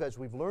believe, as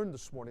we've learned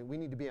this morning, we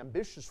need to be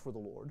ambitious for the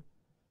Lord.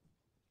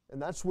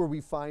 And that's where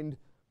we find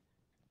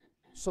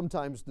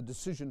sometimes the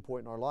decision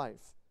point in our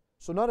life.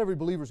 So not every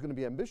believer is going to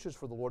be ambitious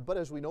for the Lord, but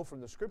as we know from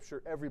the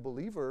Scripture, every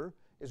believer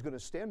is going to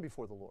stand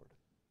before the Lord.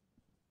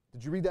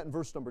 Did you read that in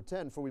verse number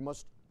 10? For we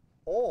must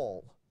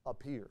all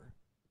appear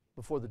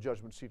before the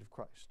judgment seat of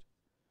Christ.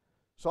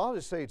 So I'll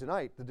just say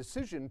tonight, the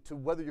decision to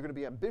whether you're going to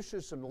be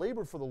ambitious and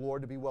labor for the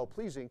Lord to be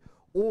well-pleasing,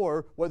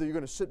 or whether you're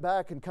going to sit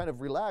back and kind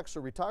of relax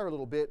or retire a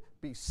little bit,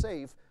 be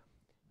safe,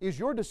 is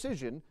your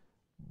decision.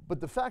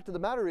 But the fact of the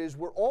matter is,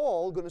 we're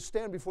all going to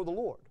stand before the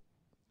Lord.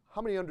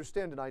 How many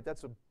understand tonight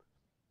that's a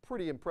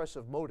pretty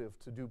impressive motive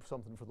to do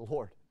something for the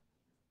Lord?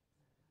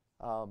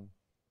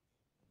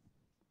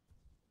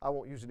 I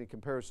won't use any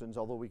comparisons,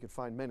 although we could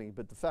find many,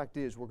 but the fact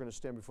is we're going to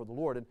stand before the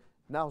Lord, and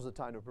now's the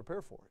time to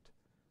prepare for it.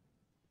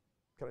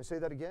 Can I say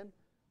that again?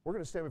 We're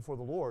going to stand before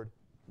the Lord.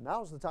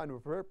 Now's the time to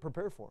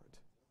prepare for it.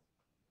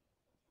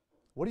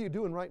 What are you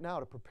doing right now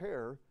to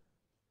prepare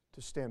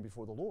to stand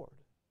before the Lord?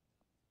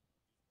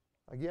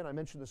 Again, I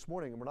mentioned this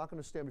morning, and we're not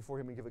going to stand before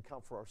Him and give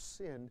account for our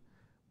sin,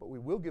 but we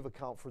will give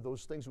account for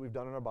those things that we've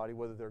done in our body,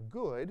 whether they're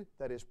good,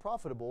 that is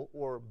profitable,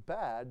 or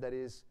bad, that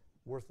is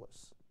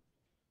worthless.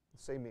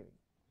 The same meaning.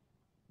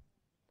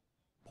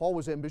 Paul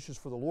was ambitious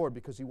for the Lord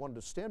because he wanted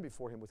to stand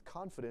before Him with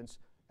confidence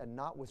and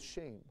not with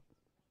shame.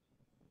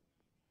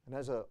 And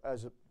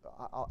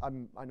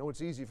I know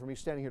it's easy for me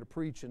standing here to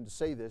preach and to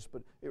say this,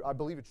 but I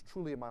believe it's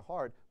truly in my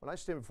heart. When I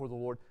stand before the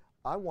Lord,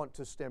 I want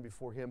to stand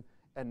before Him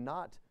and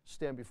not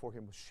stand before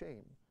Him with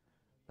shame.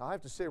 Now, I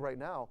have to say right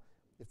now,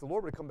 if the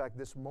Lord were to come back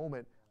this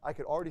moment, I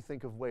could already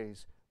think of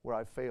ways where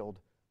I failed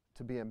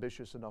to be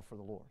ambitious enough for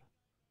the Lord.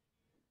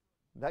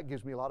 And that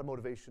gives me a lot of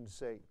motivation to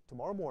say,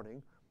 tomorrow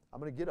morning,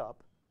 I'm going to get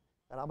up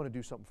and I'm going to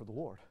do something for the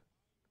Lord.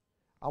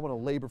 I want to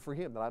labor for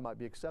Him that I might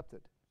be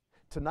accepted.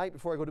 Tonight,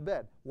 before I go to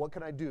bed, what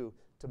can I do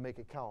to make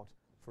it count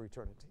for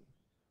eternity?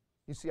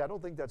 You see, I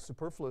don't think that's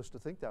superfluous to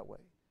think that way.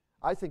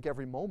 I think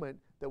every moment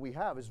that we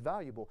have is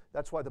valuable.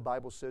 That's why the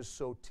Bible says,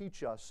 so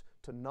teach us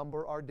to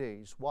number our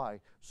days. Why?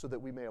 So that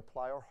we may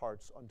apply our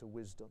hearts unto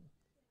wisdom.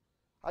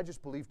 I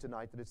just believe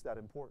tonight that it's that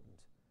important.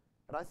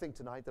 And I think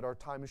tonight that our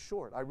time is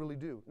short. I really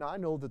do. Now, I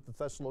know that the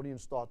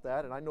Thessalonians thought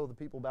that, and I know the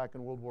people back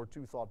in World War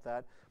II thought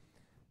that.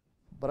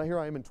 But here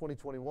I am in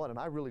 2021, and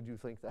I really do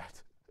think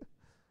that.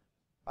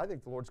 I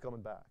think the Lord's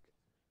coming back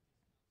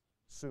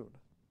soon.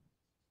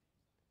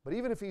 But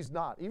even if He's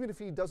not, even if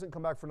He doesn't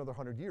come back for another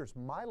 100 years,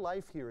 my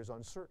life here is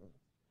uncertain.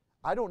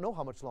 I don't know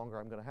how much longer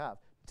I'm going to have.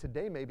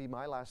 Today may be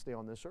my last day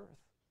on this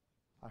earth.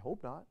 I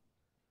hope not.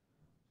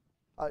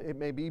 It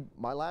may be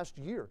my last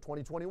year,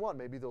 2021,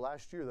 may be the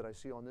last year that I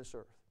see on this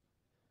earth.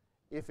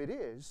 If it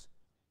is,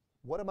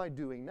 what am I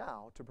doing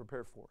now to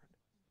prepare for it?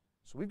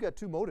 So we've got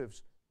 2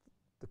 motives.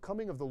 The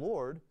coming of the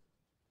Lord,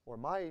 or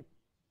my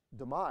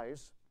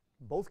demise.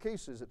 In both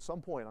cases, at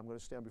some point, I'm going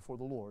to stand before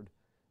the Lord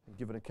and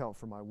give an account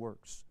for my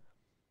works.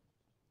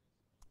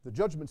 The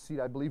judgment seat,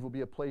 I believe, will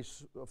be a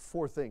place of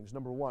 4 things.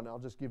 Number 1, I'll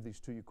just give these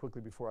to you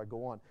quickly before I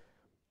go on.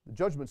 The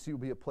judgment seat will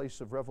be a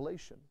place of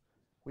revelation.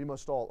 We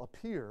must all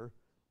appear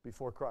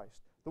before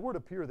Christ. The word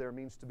appear there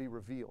means to be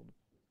revealed.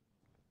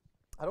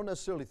 I don't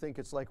necessarily think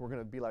it's like we're going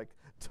to be like,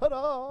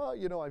 ta-da,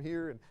 I'm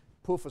here, and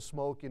poof of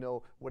smoke,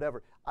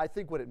 whatever. I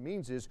think what it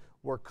means is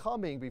we're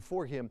coming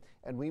before Him,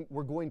 and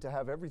we're going to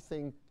have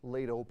everything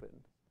laid open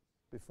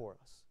before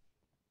us.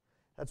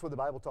 That's what the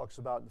Bible talks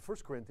about in 1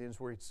 Corinthians,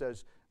 where it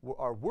says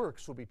our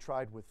works will be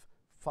tried with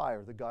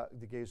fire,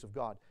 the gaze of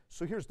God.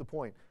 So here's the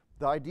point.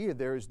 The idea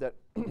there is that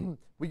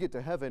we get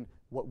to heaven,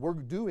 what we're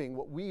doing,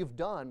 what we have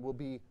done will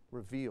be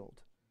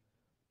revealed.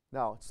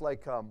 Now, it's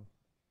like,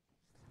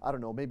 I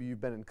don't know, maybe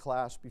you've been in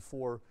class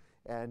before,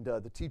 and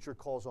the teacher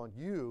calls on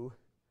you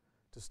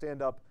to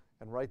stand up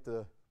and write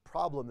the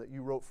problem that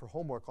you wrote for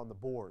homework on the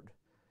board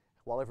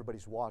while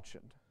everybody's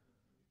watching.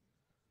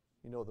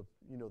 You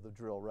know the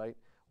drill, right?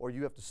 Or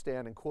you have to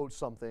stand and quote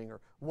something,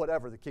 or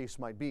whatever the case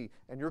might be,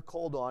 and you're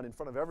called on in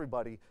front of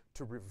everybody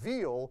to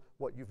reveal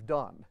what you've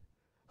done.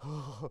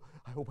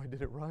 I hope I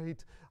did it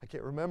right. I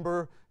can't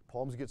remember.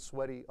 Palms get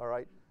sweaty. All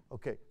right.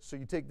 Okay. So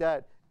you take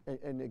that,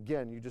 and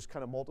again, you just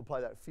kind of multiply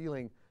that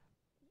feeling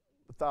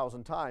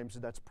 1,000 times,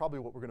 and that's probably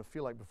what we're going to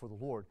feel like before the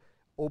Lord.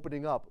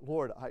 Opening up,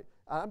 Lord,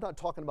 I'm not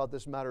talking about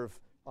this matter of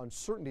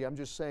uncertainty. I'm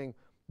just saying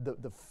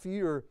the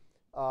fear,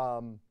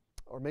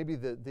 or maybe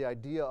the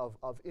idea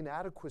of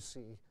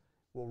inadequacy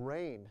will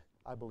reign,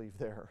 I believe,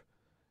 there.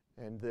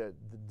 And the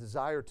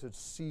desire to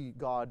see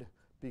God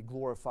be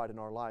glorified in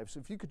our lives.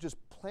 If you could just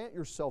plant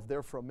yourself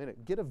there for a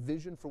minute, get a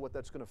vision for what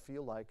that's going to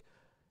feel like,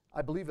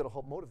 I believe it'll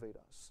help motivate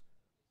us.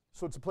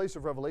 So it's a place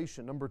of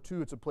revelation. Number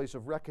two, it's a place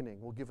of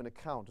reckoning. We'll give an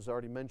account, as I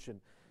already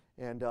mentioned.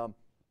 And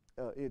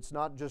it's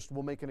not just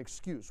we'll make an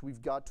excuse.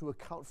 We've got to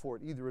account for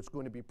it. Either it's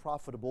going to be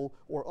profitable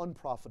or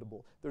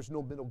unprofitable. There's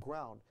no middle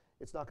ground.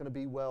 It's not going to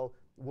be, well,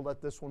 we'll let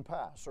this one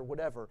pass or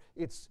whatever.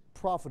 It's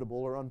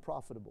profitable or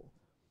unprofitable.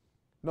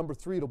 Number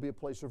three, it'll be a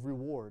place of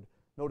reward.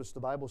 Notice the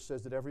Bible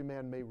says that every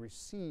man may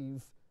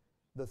receive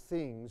the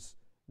things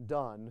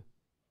done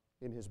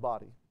in his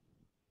body.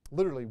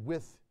 Literally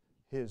with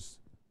his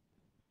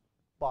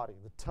body,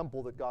 the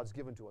temple that God's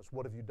given to us.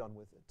 What have you done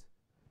with it?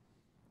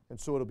 And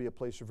so it'll be a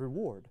place of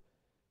reward.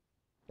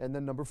 And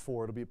then number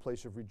four, it'll be a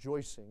place of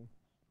rejoicing.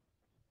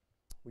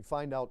 We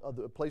find out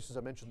other places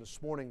I mentioned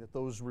this morning that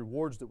those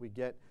rewards that we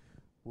get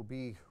will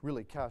be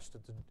really cast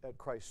at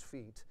Christ's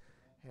feet.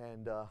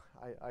 And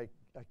I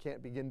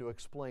can't begin to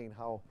explain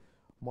how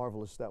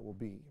marvelous that will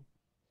be.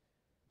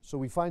 So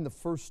we find the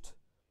first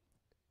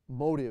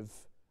motive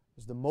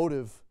is the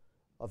motive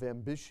of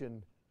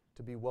ambition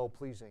to be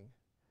well-pleasing.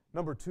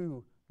 Number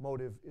two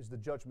motive is the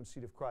judgment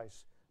seat of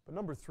Christ. But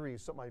number three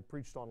is something I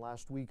preached on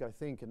last week, I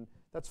think, and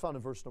that's found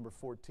in verse number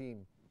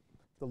 14.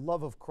 The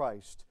love of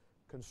Christ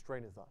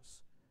constraineth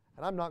us.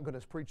 And I'm not going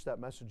to preach that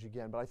message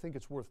again, but I think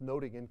it's worth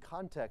noting in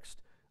context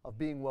of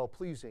being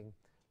well-pleasing,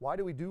 why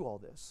do we do all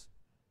this?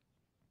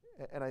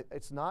 And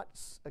it's not,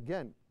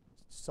 again,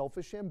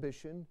 selfish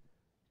ambition,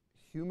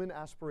 human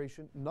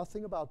aspiration,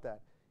 nothing about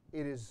that.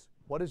 It is,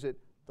 what is it?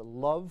 The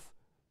love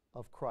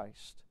of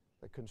Christ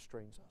that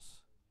constrains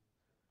us.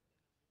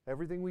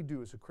 Everything we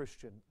do as a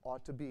Christian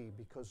ought to be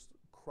because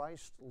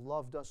Christ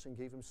loved us and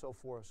gave Himself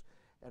for us.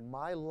 And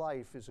my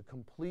life is a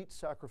complete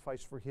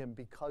sacrifice for Him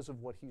because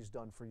of what He's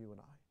done for you and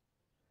I.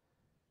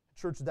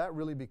 Church, that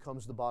really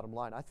becomes the bottom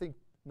line. I think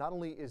not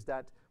only is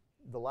that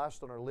the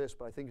last on our list,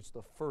 but I think it's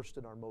the first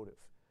in our motive.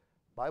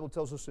 The Bible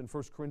tells us in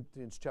 1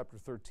 Corinthians chapter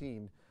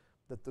 13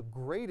 that the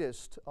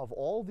greatest of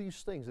all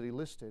these things that he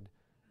listed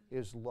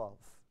is love,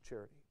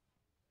 charity.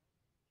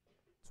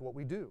 It's what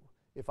we do.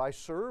 If I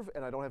serve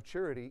and I don't have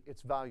charity,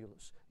 it's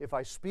valueless. If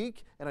I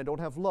speak and I don't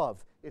have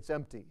love, it's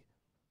empty.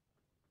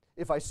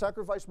 If I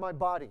sacrifice my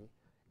body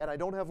and I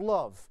don't have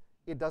love,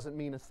 it doesn't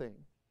mean a thing.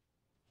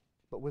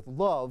 But with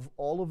love,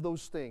 all of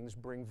those things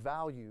bring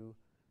value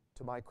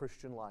to my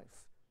Christian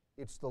life.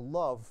 It's the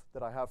love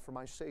that I have for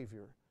my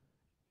Savior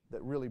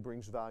that really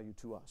brings value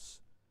to us.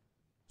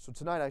 So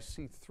tonight I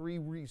see three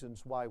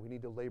reasons why we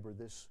need to labor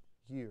this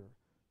year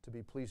to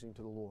be pleasing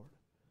to the Lord.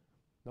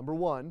 Number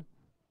one,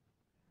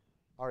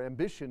 our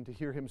ambition to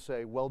hear Him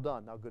say, "Well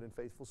done, thou good and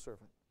faithful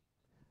servant."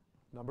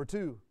 Number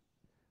two,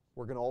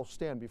 we're going to all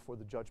stand before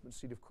the judgment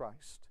seat of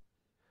Christ.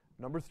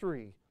 Number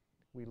three,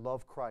 we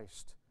love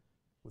Christ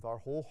with our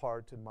whole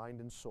heart and mind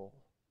and soul.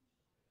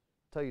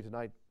 I'll tell you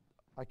tonight,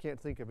 I can't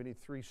think of any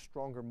three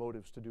stronger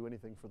motives to do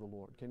anything for the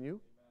Lord. Can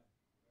you?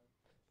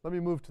 Let me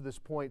move to this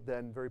point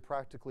then very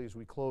practically as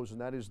we close,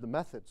 and that is the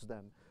methods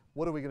then.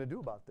 What are we going to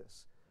do about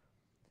this?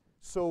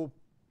 So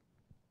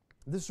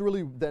this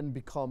really then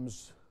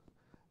becomes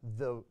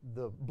the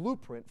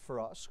blueprint for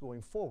us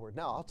going forward.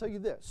 Now, I'll tell you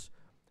this.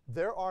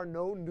 There are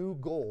no new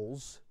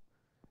goals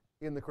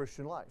in the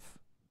Christian life.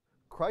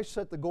 Christ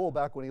set the goal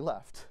back when He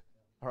left.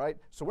 All right?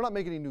 So we're not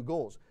making any new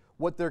goals.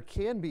 What there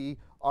can be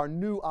are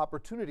new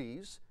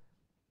opportunities,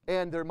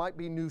 and there might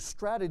be new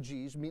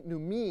strategies, new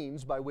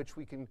means by which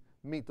we can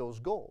meet those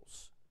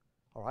goals.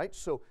 All right?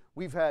 So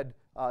we've had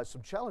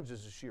some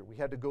challenges this year. We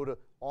had to go to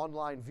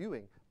online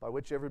viewing, by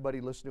which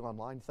everybody listening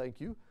online,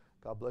 thank you.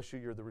 God bless you.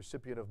 You're the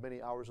recipient of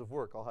many hours of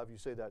work. I'll have you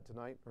say that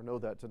tonight or know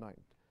that tonight.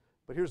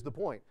 But here's the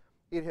point.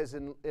 It has,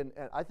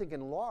 I think,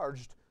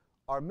 enlarged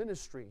our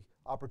ministry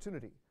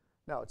opportunity.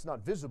 Now, it's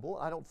not visible.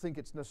 I don't think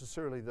it's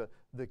necessarily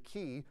the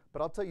key,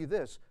 but I'll tell you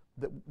this.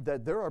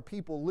 that there are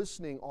people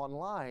listening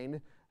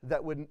online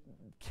that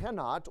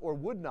cannot or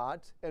would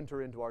not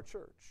enter into our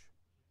church.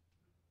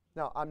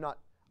 Now, I'm not,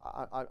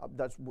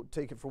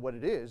 take it for what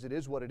it is. It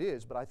is what it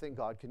is, but I think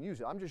God can use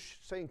it. I'm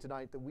just saying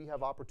tonight that we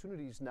have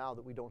opportunities now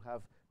that we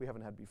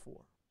haven't had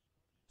before.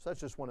 So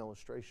that's just one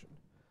illustration.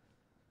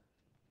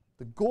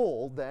 The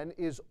goal then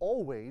is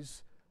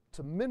always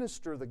to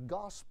minister the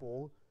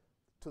gospel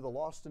to the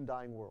lost and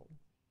dying world.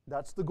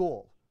 That's the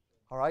goal.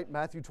 All right,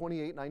 Matthew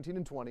 28, 19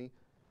 and 20,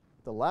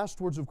 the last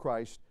words of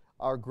Christ,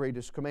 our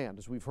greatest command,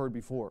 as we've heard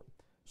before.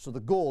 So the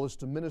goal is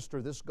to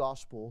minister this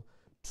gospel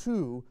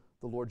to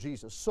the Lord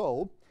Jesus.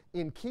 So,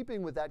 in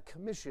keeping with that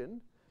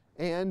commission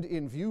and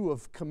in view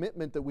of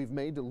commitment that we've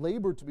made to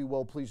labor to be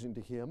well-pleasing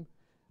to Him,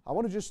 I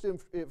want to just,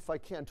 if I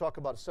can, talk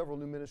about several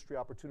new ministry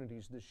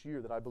opportunities this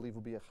year that I believe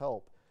will be a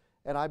help.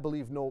 And I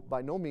believe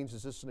by no means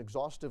is this an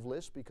exhaustive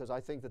list, because I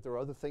think that there are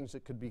other things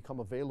that could become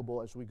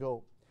available as we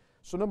go.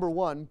 So number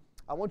one,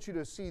 I want you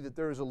to see that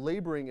there is a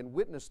laboring and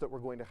witness that we're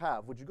going to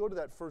have. Would you go to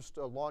that first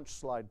launch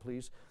slide,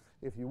 please,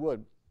 if you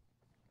would?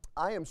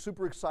 I am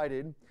super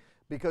excited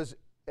because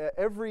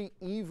every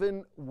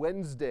even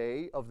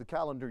Wednesday of the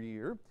calendar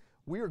year,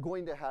 we are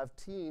going to have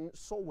teen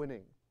soul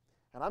winning.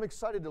 And I'm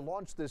excited to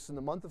launch this in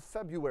the month of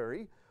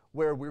February,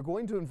 where we're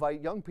going to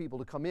invite young people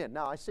to come in.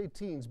 Now, I say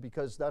teens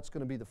because that's going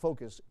to be the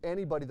focus.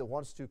 Anybody that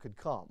wants to could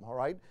come, all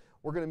right?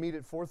 We're going to meet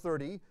at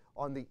 4:30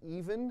 on the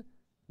even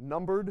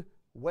numbered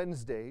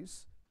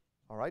Wednesdays,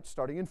 all right,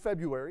 starting in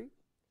February.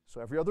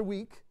 So every other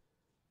week.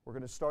 We're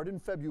going to start in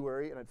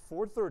February, and at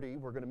 4:30,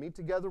 we're going to meet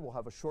together. We'll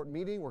have a short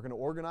meeting. We're going to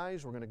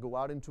organize. We're going to go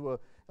out into a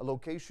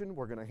location.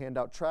 We're going to hand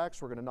out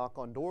tracts. We're going to knock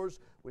on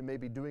doors. We may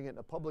be doing it in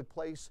a public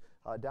place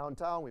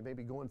downtown. We may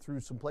be going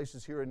through some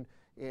places here in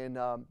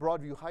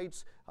Broadview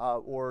Heights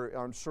or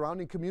our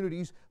surrounding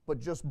communities, but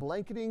just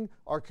blanketing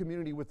our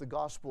community with the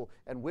gospel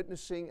and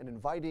witnessing and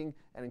inviting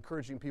and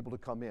encouraging people to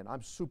come in.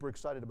 I'm super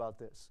excited about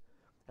this.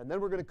 And then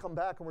we're going to come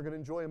back and we're going to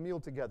enjoy a meal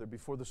together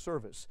before the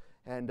service.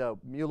 And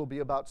meal will be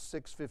about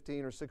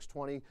 6:15 or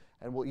 6:20,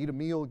 and we'll eat a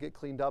meal, get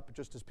cleaned up.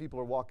 Just as people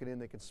are walking in,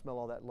 they can smell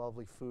all that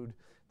lovely food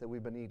that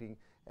we've been eating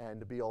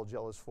and be all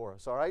jealous for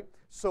us, all right?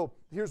 So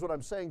here's what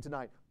I'm saying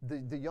tonight.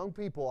 The young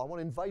people, I want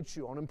to invite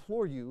you, I want to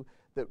implore you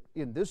that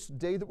in this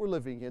day that we're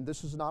living in,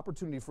 this is an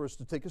opportunity for us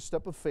to take a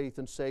step of faith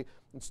and say,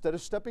 instead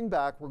of stepping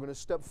back, we're going to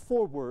step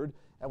forward,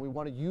 and we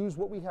want to use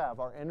what we have,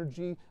 our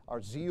energy,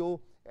 our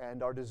zeal,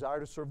 and our desire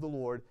to serve the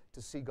Lord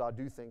to see God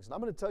do things. And I'm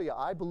going to tell you,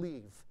 I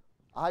believe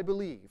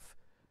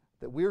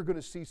that we're going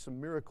to see some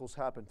miracles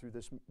happen through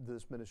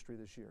this ministry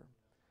this year.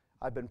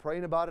 I've been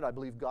praying about it. I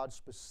believe God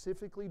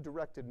specifically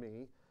directed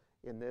me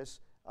in this,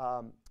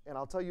 and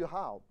I'll tell you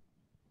how.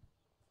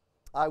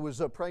 I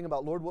was praying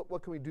about, Lord,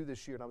 what can we do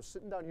this year? And I was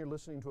sitting down here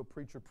listening to a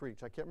preacher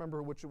preach. I can't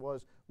remember which it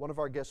was, one of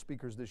our guest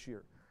speakers this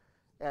year.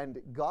 And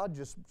God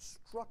just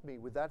struck me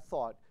with that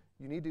thought,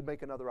 you need to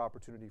make another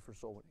opportunity for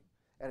soul winning.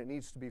 And it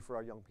needs to be for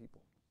our young people.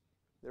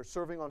 They're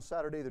serving on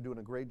Saturday. They're doing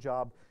a great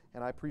job,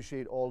 and I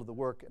appreciate all of the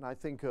work. And I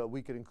think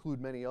we could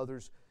include many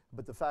others,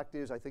 but the fact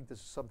is I think this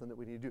is something that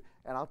we need to do.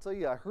 And I'll tell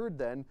you, I heard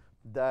then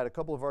that a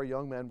couple of our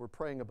young men were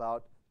praying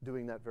about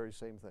doing that very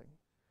same thing.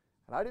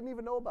 And I didn't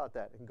even know about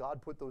that, and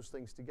God put those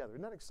things together.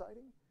 Isn't that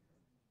exciting?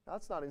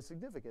 That's not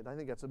insignificant. I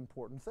think that's an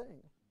important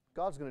thing.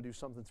 God's going to do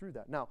something through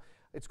that. Now,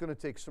 it's going to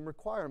take some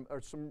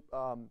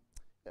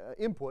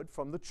input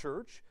from the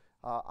church.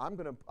 I'm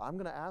going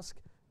to ask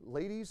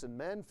ladies and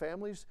men,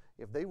 families,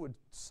 if they would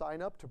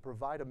sign up to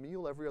provide a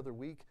meal every other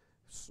week,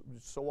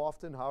 so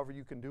often, however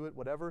you can do it,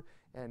 whatever,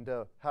 and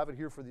have it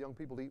here for the young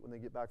people to eat when they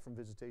get back from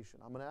visitation.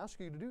 I'm going to ask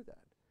you to do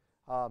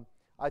that.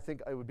 I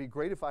think it would be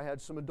great if I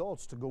had some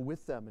adults to go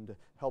with them and to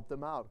help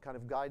them out, kind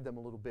of guide them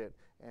a little bit,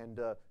 and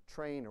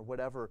train or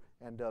whatever,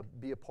 and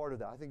be a part of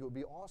that. I think it would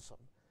be awesome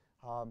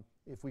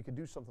if we could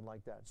do something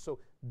like that. So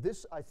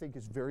this, I think,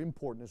 is very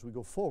important as we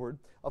go forward.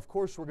 Of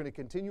course, we're going to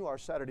continue our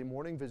Saturday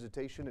morning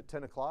visitation at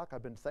 10 o'clock.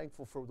 I've been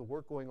thankful for the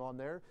work going on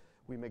there.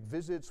 We make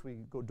visits. We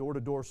go door to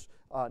door,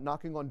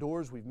 knocking on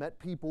doors. We've met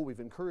people. We've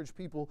encouraged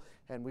people.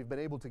 And we've been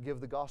able to give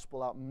the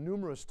gospel out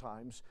numerous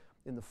times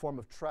in the form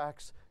of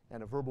tracts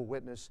and a verbal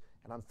witness.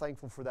 And I'm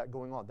thankful for that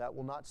going on. That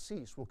will not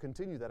cease. We'll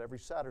continue that every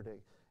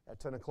Saturday at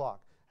 10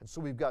 o'clock. And so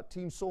we've got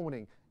teen soul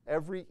winning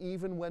every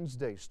even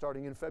Wednesday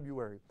starting in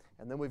February.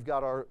 And then we've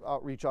got our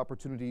outreach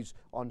opportunities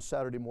on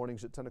Saturday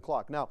mornings at 10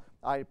 o'clock. Now,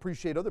 I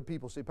appreciate other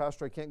people say,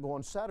 Pastor, I can't go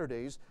on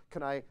Saturdays.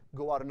 Can I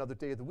go out another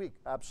day of the week?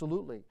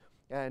 Absolutely.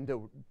 And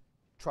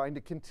trying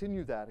to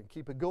continue that and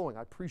keep it going.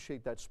 I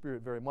appreciate that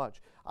spirit very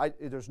much.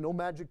 There's no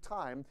magic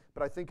time,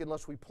 but I think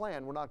unless we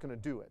plan, we're not going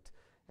to do it.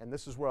 And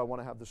this is where I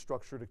want to have the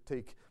structure to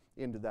take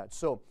into that.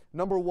 So,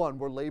 number one,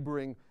 we're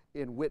laboring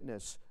in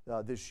witness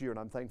this year, and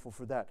I'm thankful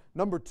for that.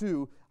 Number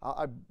two,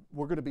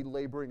 we're going to be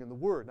laboring in the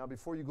Word. Now,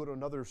 before you go to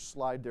another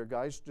slide there,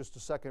 guys, just a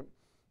second.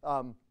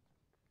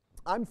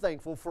 I'm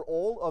thankful for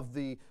all of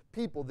the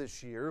people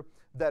this year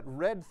that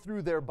read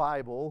through their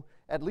Bible,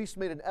 at least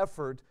made an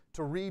effort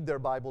to read their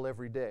Bible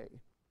every day.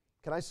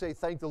 Can I say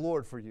thank the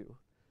Lord for you?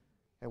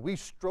 And we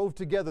strove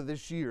together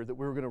this year that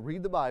we were going to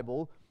read the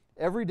Bible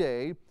every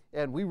day,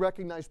 and we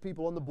recognize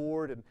people on the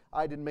board, and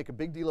I didn't make a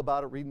big deal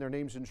about it, reading their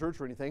names in church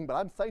or anything, but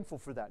I'm thankful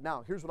for that.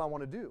 Now, here's what I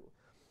want to do.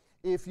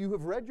 If you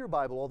have read your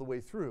Bible all the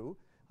way through,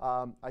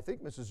 I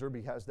think Mrs.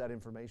 Zerby has that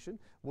information.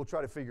 We'll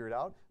try to figure it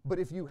out. But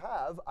if you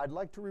have, I'd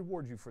like to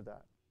reward you for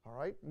that. All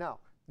right? Now,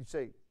 you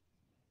say,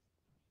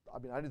 I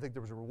didn't think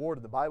there was a reward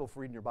in the Bible for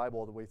reading your Bible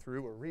all the way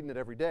through or reading it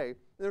every day.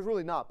 There's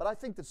really not. But I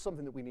think that's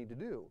something that we need to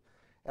do.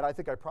 And I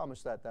think I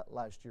promised that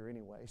last year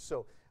anyway.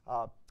 So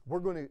we're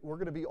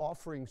going to be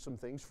offering some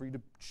things for you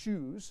to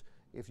choose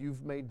if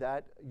you've made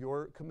that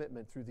your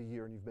commitment through the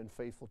year and you've been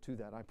faithful to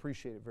that. I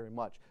appreciate it very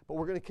much. But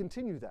we're going to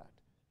continue that.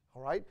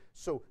 All right?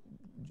 So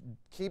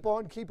keep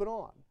on keeping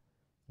on.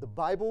 The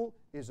Bible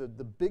is the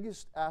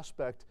biggest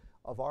aspect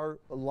of our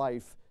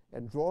life,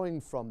 and drawing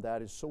from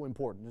that is so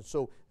important. And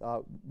so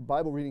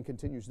Bible reading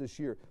continues this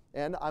year.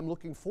 And I'm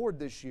looking forward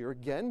this year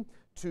again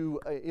to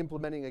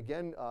implementing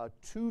again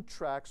 2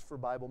 tracks for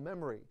Bible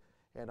memory.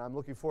 And I'm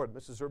looking forward.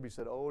 Mrs. Zerby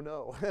said, "Oh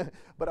no,"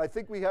 but I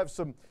think we have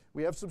some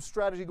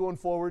strategy going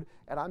forward,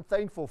 and I'm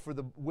thankful for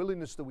the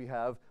willingness that we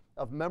have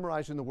of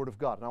memorizing the Word of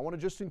God. And I want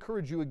to just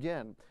encourage you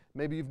again.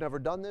 Maybe you've never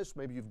done this.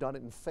 Maybe you've done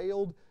it and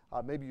failed.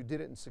 Maybe you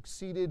did it and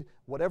succeeded.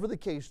 Whatever the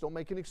case, don't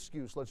make an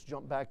excuse. Let's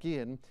jump back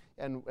in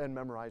and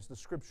memorize the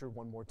Scripture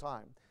one more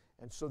time.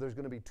 And so there's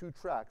going to be 2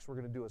 tracks. We're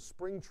going to do a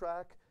spring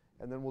track,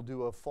 and then we'll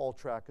do a fall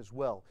track as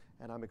well.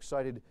 And I'm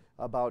excited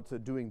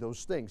about doing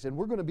those things. And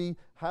we're going to be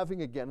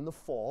having again in the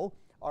fall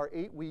our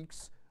 8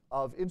 weeks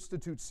of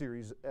Institute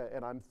series,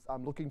 and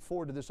I'm looking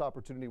forward to this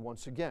opportunity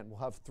once again. We'll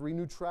have 3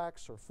 new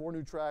tracks or 4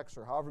 new tracks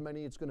or however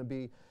many it's going to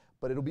be,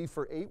 but it'll be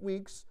for 8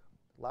 weeks.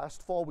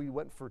 Last fall we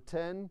went for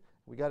 10.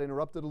 We got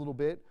interrupted a little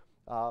bit,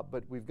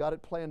 but we've got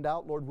it planned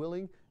out, Lord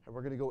willing, and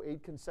we're going to go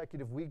 8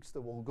 consecutive weeks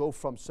that will go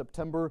from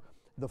September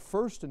the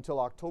 1st until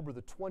October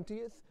the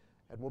 20th,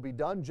 and we'll be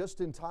done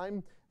just in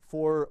time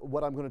for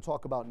what I'm going to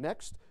talk about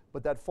next.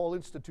 But that Fall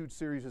Institute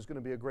series is going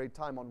to be a great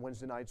time on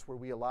Wednesday nights where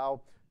we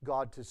allow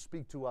God to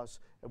speak to us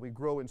and we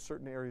grow in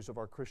certain areas of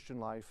our Christian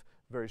life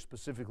very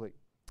specifically.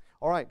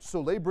 All right, so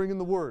laboring in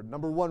the Word.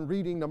 Number 1,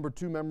 reading. Number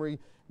 2, memory.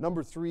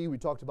 Number 3, we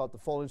talked about the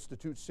Fall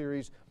Institute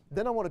series.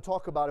 Then I want to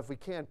talk about, if we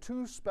can,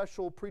 2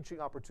 special preaching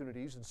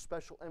opportunities and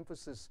special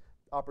emphasis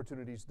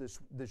opportunities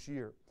this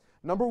year.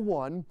 Number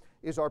 1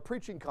 is our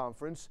preaching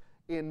conference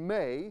in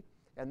May,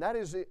 and that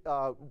is,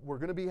 we're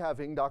going to be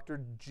having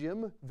Dr.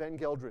 Jim Van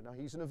Gelderen. Now,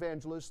 he's an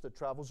evangelist that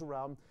travels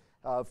around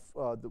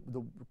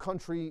the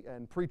country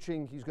and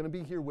preaching. He's going to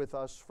be here with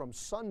us from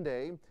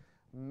Sunday,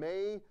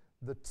 May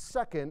the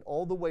 2nd,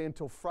 all the way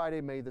until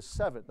Friday, May the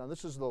 7th. Now,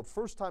 this is the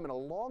first time in a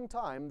long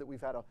time that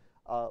we've had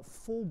a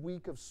full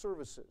week of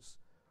services.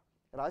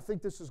 And I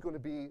think this is going to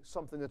be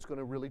something that's going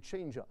to really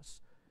change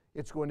us.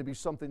 It's going to be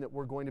something that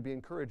we're going to be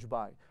encouraged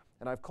by.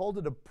 And I've called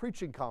it a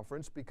preaching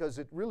conference because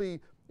it really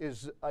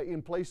is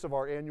in place of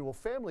our annual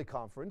family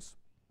conference.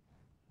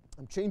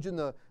 I'm changing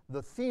the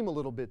theme a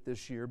little bit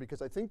this year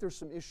because I think there's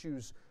some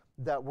issues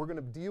that we're going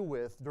to deal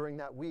with during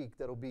that week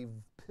that'll be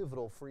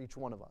pivotal for each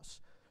one of us.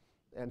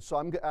 And so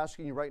I'm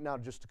asking you right now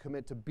just to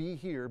commit to be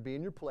here, be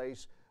in your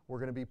place. We're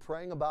going to be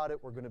praying about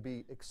it. We're going to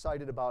be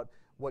excited about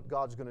what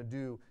God's going to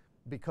do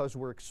because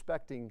we're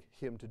expecting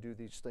Him to do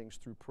these things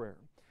through prayer.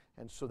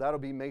 And so that'll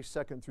be May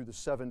 2nd through the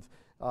 7th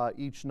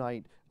each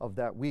night of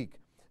that week.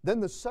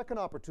 Then the second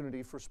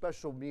opportunity for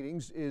special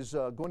meetings is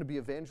going to be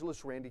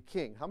Evangelist Randy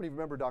King. How many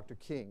remember Dr.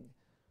 King?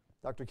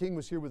 Dr. King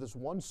was here with us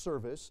one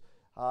service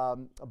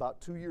about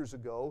 2 years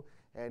ago,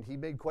 and he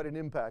made quite an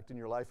impact in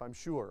your life, I'm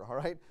sure, all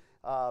right?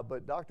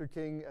 But Dr.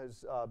 King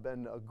has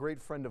been a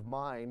great friend of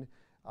mine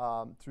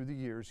through the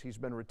years. He's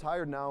been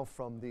retired now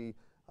from the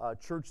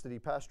church that he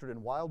pastored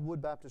in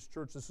Wildwood Baptist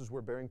Church. This is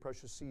where Bearing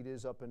Precious Seed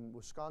is up in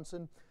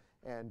Wisconsin.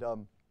 And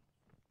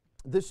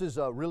this is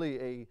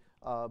really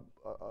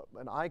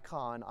an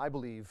icon, I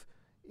believe,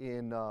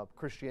 in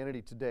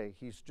Christianity today.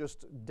 He's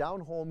just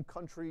down-home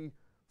country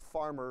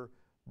farmer,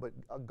 but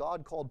a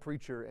God-called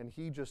preacher, and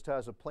he just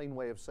has a plain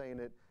way of saying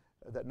it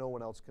that no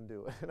one else can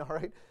do it, all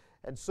right?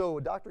 And so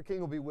Dr.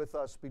 King will be with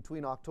us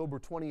between October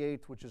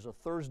 28th, which is a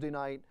Thursday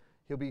night.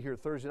 He'll be here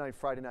Thursday night,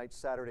 Friday night,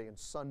 Saturday, and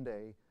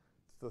Sunday,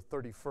 the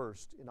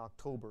 31st in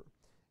October.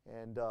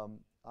 And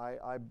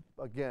I,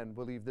 again,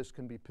 believe this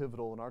can be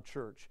pivotal in our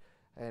church.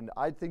 And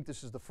I think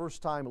this is the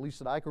first time, at least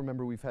that I can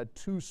remember, we've had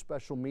 2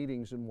 special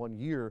meetings in 1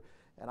 year.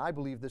 And I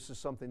believe this is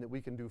something that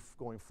we can do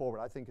going forward.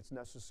 I think it's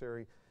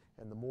necessary,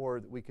 and the more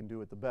that we can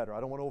do it, the better. I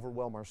don't want to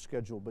overwhelm our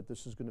schedule, but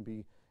this is going to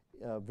be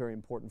very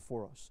important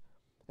for us.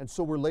 And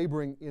so we're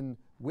laboring in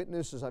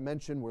witness, as I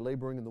mentioned. We're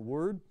laboring in the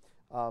Word.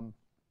 And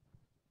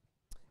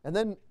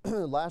then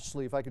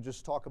lastly, if I could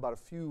just talk about a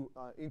few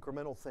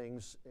incidental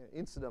things,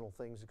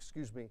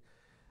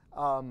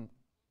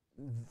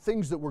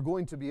 things that we're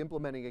going to be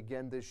implementing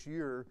again this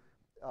year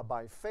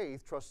by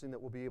faith, trusting that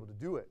we'll be able to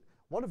do it.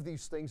 One of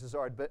these things is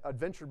our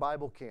Adventure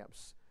Bible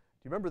Camps.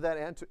 Do you remember that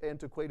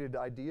antiquated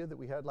idea that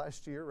we had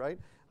last year, right?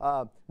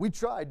 We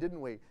tried, didn't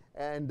we?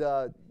 And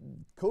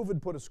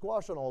COVID put a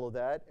squash on all of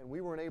that, and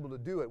we weren't able to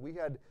do it. We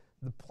had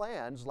the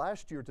plans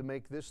last year to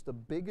make this the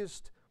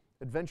biggest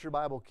Adventure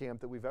Bible Camp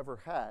that we've ever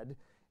had.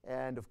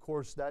 And of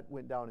course, that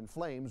went down in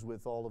flames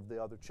with all of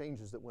the other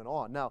changes that went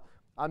on. Now,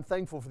 I'm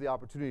thankful for the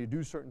opportunity to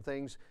do certain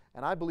things,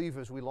 and I believe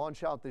as we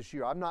launch out this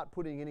year, I'm not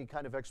putting any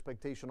kind of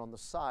expectation on the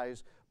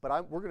size,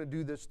 but we're going to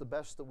do this the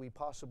best that we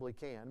possibly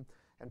can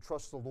and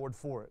trust the Lord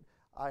for it.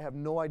 I have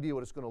no idea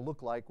what it's going to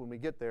look like when we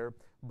get there,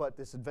 but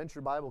this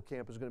Adventure Bible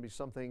Camp is going to be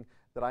something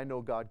that I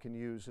know God can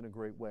use in a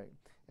great way.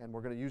 And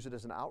we're going to use it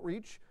as an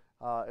outreach,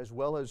 as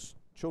well as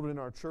children in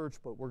our church,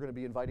 but we're going to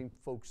be inviting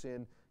folks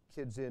in,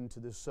 kids into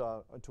this,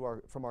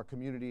 from our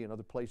community and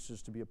other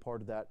places to be a part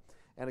of that.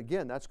 And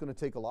again, that's going to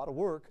take a lot of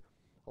work,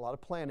 a lot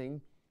of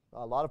planning.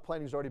 A lot of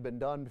planning has already been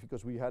done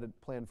because we had it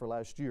planned for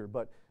last year,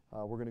 but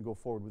we're going to go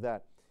forward with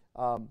that.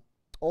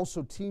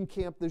 Also, teen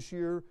camp this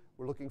year,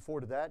 we're looking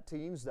forward to that.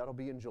 Teens, that'll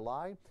be in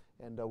July,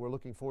 and we're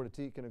looking forward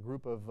to taking a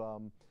group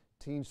of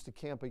teens to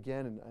camp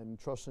again and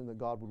trusting that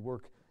God would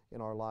work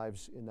in our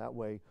lives in that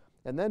way.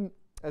 And then,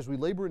 as we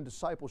labor in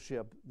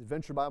discipleship, the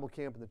Adventure Bible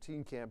Camp and the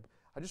teen camp,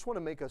 I just want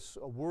to make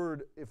a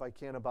word, if I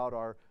can, about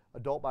our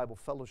adult Bible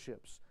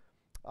fellowships.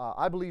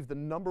 I believe the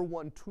number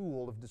one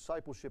tool of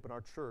discipleship in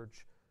our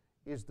church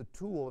is the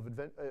tool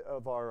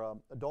of our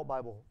adult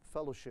Bible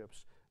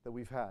fellowships that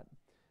we've had.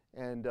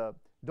 And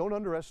don't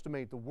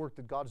underestimate the work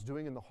that God's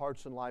doing in the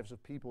hearts and lives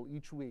of people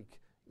each week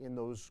in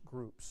those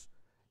groups.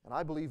 And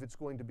I believe it's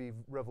going to be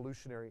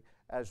revolutionary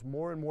as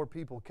more and more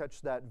people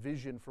catch that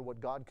vision for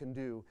what God can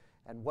do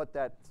and what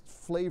that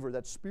flavor,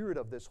 that spirit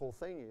of this whole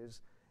thing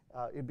is.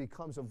 It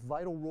becomes a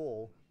vital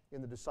role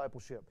in the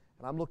discipleship.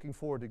 And I'm looking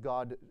forward to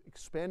God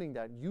expanding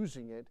that,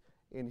 using it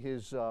in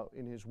His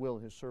will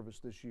and His service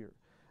this year.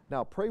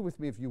 Now, pray with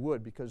me if you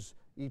would, because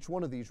each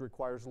one of these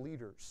requires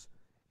leaders.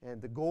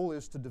 And the goal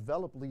is to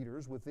develop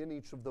leaders within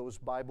each of those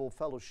Bible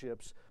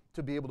fellowships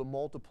to be able to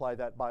multiply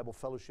that Bible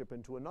fellowship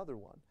into another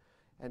one.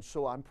 And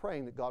so I'm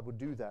praying that God would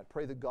do that.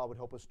 Pray that God would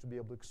help us to be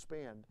able to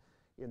expand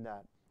in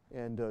that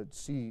and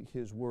see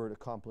His Word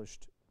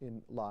accomplished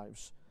in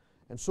lives.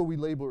 And so we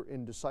labor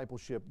in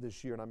discipleship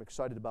this year, and I'm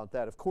excited about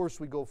that. Of course,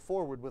 we go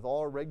forward with all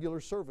our regular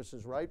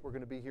services, right? We're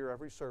going to be here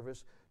every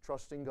service,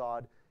 trusting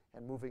God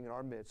and moving in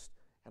our midst,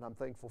 and I'm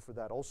thankful for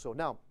that also.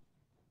 Now,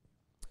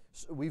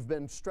 so we've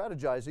been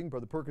strategizing,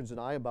 Brother Perkins and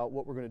I, about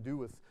what we're going to do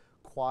with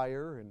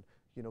choir and,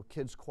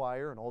 kids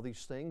choir and all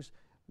these things.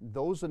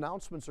 Those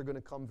announcements are going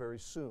to come very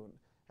soon,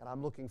 and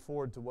I'm looking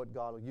forward to what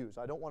God will use.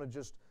 I don't want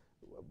to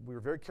we're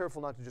very careful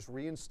not to just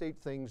reinstate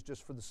things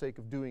just for the sake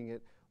of doing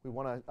it. We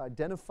want to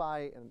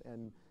identify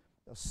and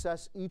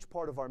assess each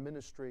part of our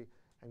ministry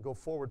and go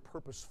forward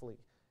purposefully.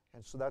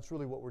 And so that's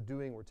really what we're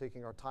doing. We're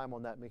taking our time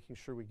on that, making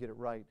sure we get it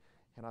right.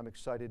 And I'm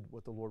excited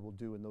what the Lord will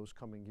do in those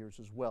coming years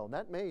as well. And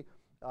that may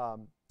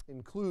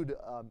include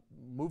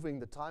moving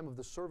the time of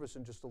the service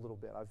in just a little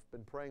bit. I've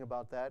been praying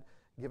about that,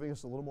 giving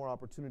us a little more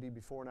opportunity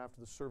before and after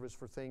the service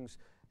for things.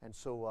 And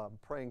so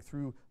praying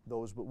through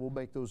those, but we'll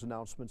make those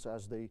announcements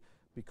as they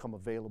become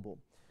available.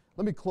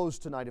 Let me close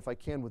tonight, if I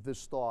can, with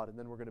this thought, and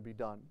then we're going to be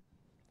done.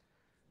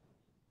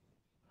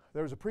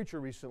 There was a preacher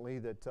recently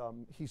that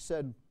he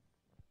said,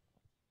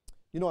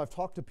 I've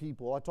talked to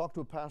people. I talked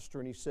to a pastor,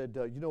 and he said,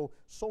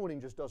 soul winning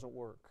just doesn't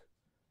work.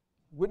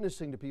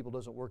 Witnessing to people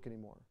doesn't work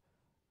anymore.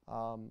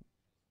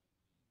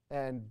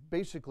 And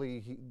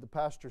basically, the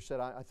pastor said,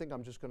 I think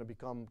I'm just going to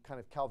become kind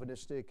of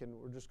Calvinistic, and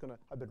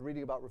I've been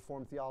reading about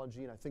Reformed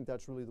theology, and I think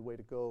that's really the way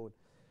to go.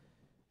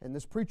 And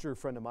this preacher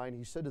friend of mine,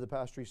 he said to the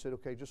pastor, he said,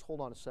 okay, just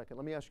hold on a second.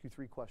 Let me ask you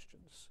 3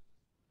 questions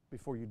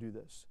before you do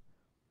this.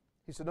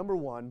 He said, number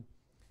one,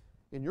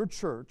 in your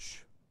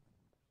church,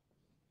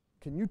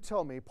 can you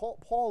tell me,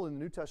 Paul in the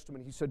New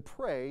Testament, he said,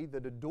 pray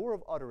that a door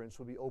of utterance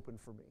will be open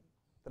for me,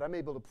 that I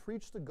may be able to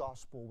preach the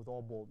gospel with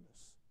all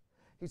boldness.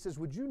 He says,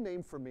 would you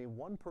name for me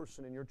one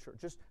person in your church,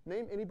 just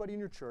name anybody in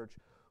your church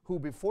who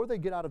before they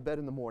get out of bed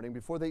in the morning,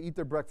 before they eat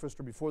their breakfast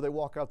or before they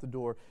walk out the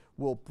door,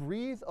 will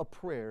breathe a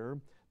prayer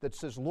that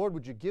says, Lord,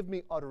 would you give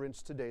me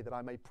utterance today that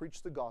I may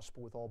preach the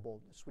gospel with all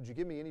boldness? Would you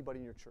give me anybody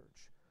in your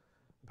church?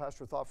 The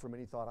pastor thought for a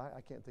minute, he thought,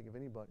 I can't think of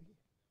anybody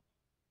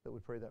that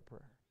would pray that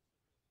prayer.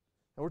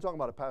 And we're talking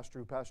about a pastor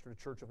who pastored a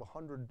church of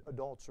 100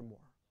 adults or more.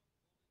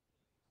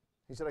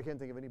 He said, I can't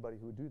think of anybody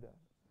who would do that.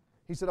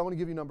 He said, I want to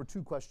give you number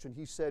 2 question.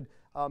 He said,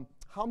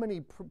 how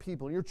many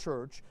people in your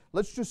church,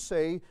 let's just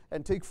say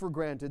and take for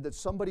granted that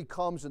somebody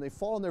comes and they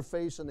fall on their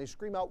face and they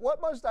scream out, what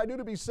must I do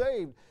to be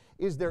saved?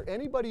 Is there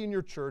anybody in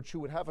your church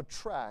who would have a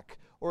tract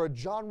or a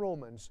John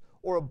Romans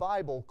or a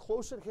Bible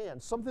close at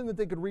hand, something that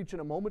they could reach in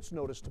a moment's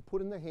notice to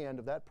put in the hand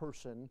of that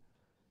person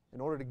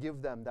in order to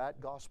give them that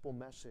gospel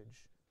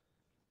message?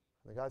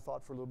 The guy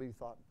thought for a little bit, he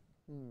thought,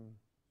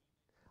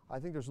 I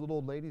think there's a little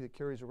old lady that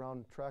carries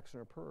around tracts in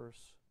her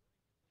purse,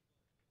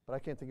 but I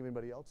can't think of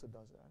anybody else that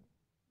does that.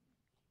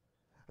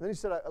 And then he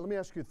said, let me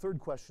ask you a 3rd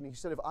question. He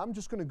said, if I'm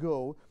just going to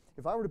go,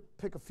 if I were to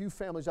pick a few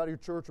families out of your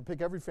church or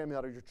pick every family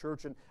out of your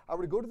church and I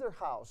were to go to their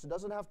house, it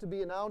doesn't have to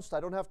be announced, I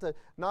don't have to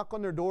knock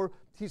on their door.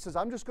 He says,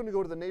 I'm just going to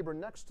go to the neighbor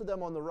next to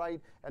them on the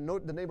right and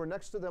the neighbor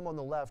next to them on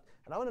the left,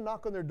 and I'm going to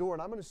knock on their door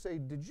and I'm going to say,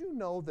 did you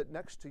know that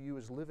next to you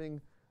is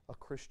living a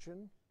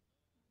Christian?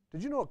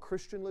 Did you know a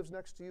Christian lives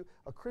next to you?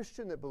 A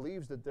Christian that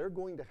believes that they're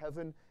going to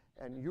heaven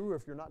and you,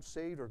 if you're not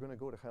saved, are going to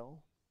go to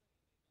hell?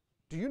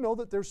 Do you know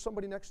that there's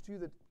somebody next to you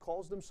that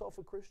calls themselves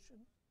a Christian?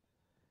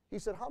 He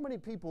said, how many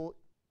people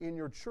in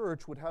your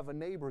church would have a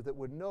neighbor that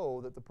would know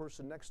that the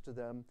person next to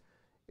them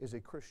is a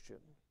Christian?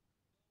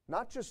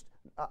 Not just,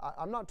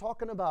 I'm not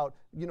talking about,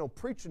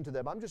 preaching to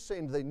them. I'm just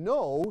saying they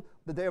know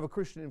that they have a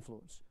Christian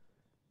influence.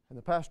 And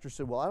the pastor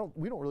said, well,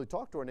 we don't really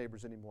talk to our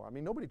neighbors anymore. I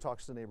mean, nobody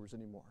talks to neighbors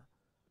anymore.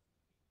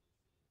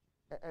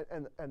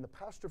 And the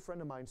pastor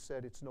friend of mine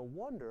said, it's no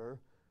wonder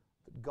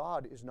that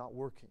God is not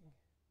working.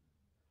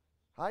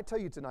 I tell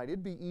you tonight,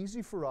 it'd be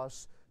easy for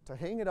us to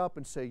hang it up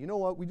and say, you know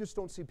what, we just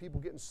don't see people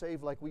getting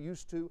saved like we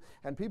used to,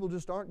 and people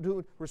just aren't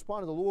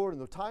responding to the Lord,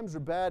 and the times are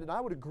bad. And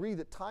I would agree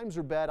that times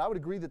are bad. I would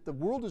agree that the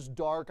world is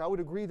dark. I would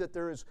agree that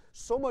there is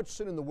so much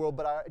sin in the world,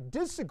 but I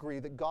disagree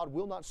that God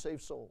will not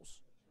save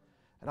souls.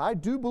 And I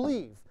do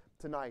believe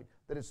tonight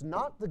that it's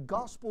not the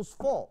gospel's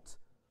fault.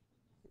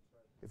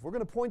 If we're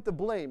going to point the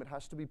blame, it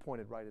has to be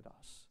pointed right at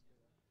us.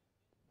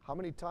 How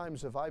many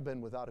times have I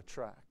been without a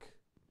track?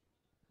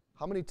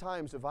 How many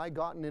times have I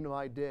gotten into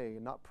my day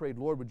and not prayed,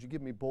 Lord, would you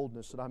give me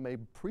boldness that I may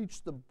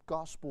preach the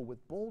gospel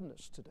with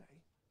boldness today?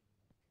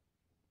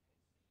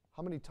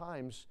 How many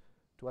times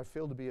do I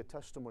fail to be a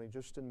testimony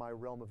just in my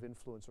realm of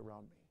influence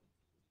around me?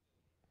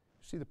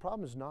 See, the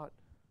problem is not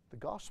the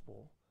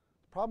gospel.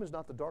 The problem is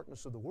not the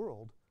darkness of the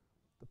world.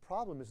 The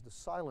problem is the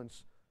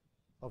silence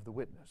of the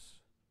witness.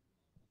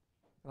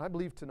 And I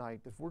believe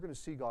tonight, if we're going to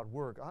see God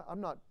work,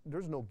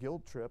 there's no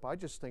guilt trip. I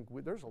just think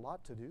there's a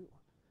lot to do.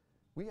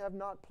 We have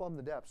not plumbed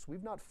the depths.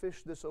 We've not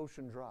fished this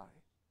ocean dry.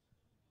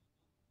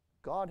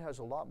 God has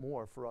a lot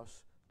more for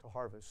us to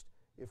harvest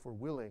if we're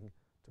willing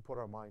to put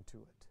our mind to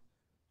it.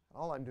 And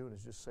all I'm doing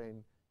is just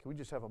saying, can we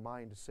just have a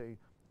mind to say,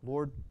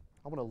 Lord,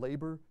 I want to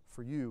labor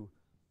for you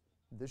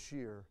this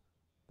year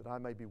that I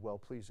may be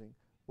well-pleasing.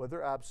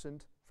 Whether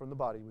absent from the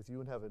body with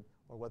you in heaven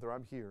or whether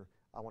I'm here,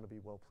 I want to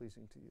be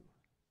well-pleasing to you.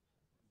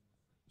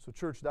 So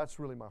church, that's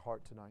really my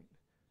heart tonight.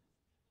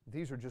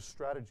 These are just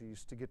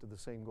strategies to get to the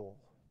same goal.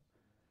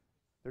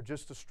 They're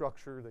just a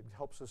structure that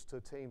helps us to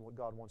attain what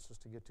God wants us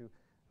to get to.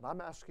 And I'm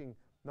asking,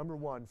 number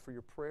one, for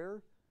your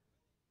prayer.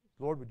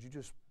 Lord, would you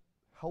just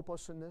help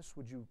us in this?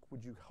 Would you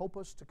help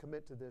us to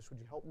commit to this? Would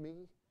you help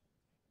me?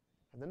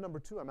 And then number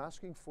two, I'm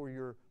asking for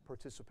your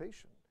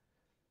participation.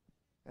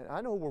 And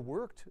I know we're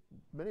worked.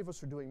 Many of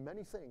us are doing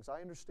many things.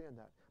 I understand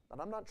that. And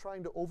I'm not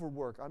trying to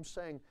overwork. I'm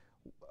saying,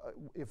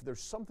 if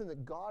there's something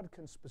that God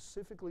can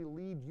specifically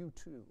lead you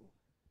to,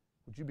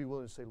 would you be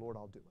willing to say, Lord,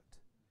 I'll do it?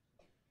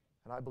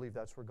 And I believe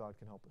that's where God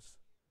can help us.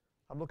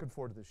 I'm looking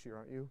forward to this year,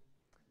 aren't you?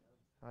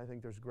 I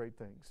think there's great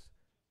things.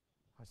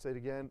 I say it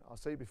again. I'll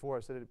say it before.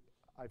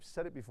 I've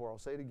said it before. I'll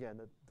say it again,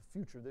 that the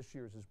future this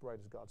year is as bright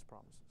as God's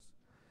promises.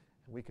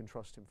 And we can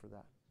trust Him for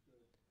that.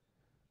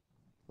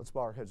 Let's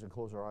bow our heads and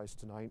close our eyes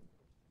tonight.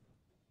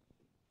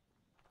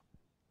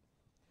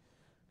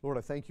 Lord,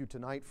 I thank you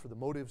tonight for the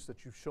motives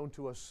that you've shown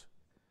to us,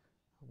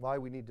 why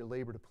we need to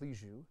labor to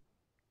please you.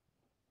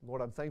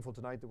 Lord, I'm thankful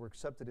tonight that we're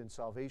accepted in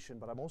salvation,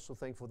 but I'm also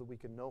thankful that we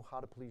can know how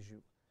to please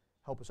you.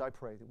 Help us, I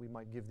pray, that we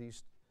might give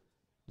these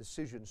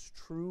decisions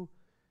true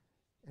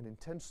and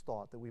intense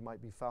thought, that we might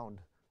be found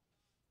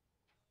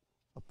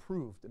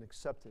approved and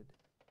accepted.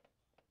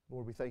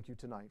 Lord, we thank you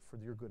tonight for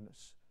your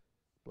goodness.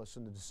 Bless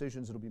in the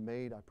decisions that will be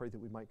made. I pray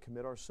that we might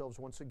commit ourselves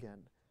once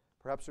again.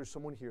 Perhaps there's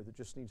someone here that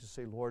just needs to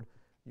say, Lord,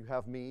 you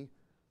have me,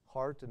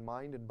 heart and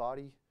mind and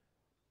body,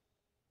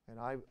 and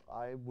I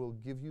will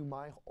give you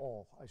my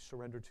all. I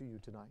surrender to you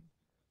tonight.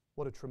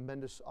 What a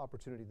tremendous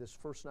opportunity this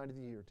first night of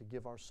the year to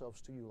give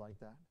ourselves to you like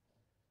that.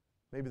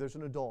 Maybe there's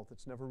an adult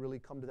that's never really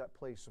come to that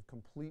place of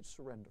complete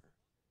surrender.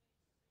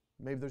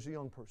 Maybe there's a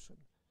young person.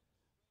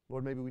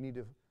 Lord, maybe we need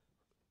to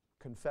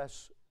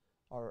confess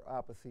our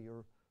apathy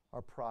or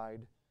our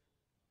pride.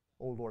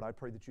 Oh Lord, I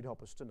pray that you'd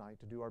help us tonight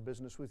to do our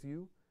business with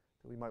you,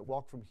 that we might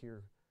walk from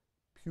here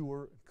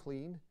pure and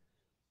clean,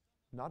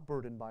 not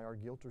burdened by our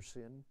guilt or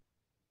sin,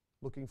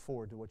 looking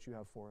forward to what you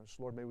have for us.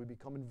 Lord, may we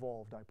become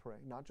involved, I pray,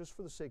 not just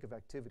for the sake of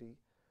activity,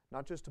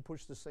 not just to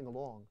push this thing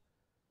along.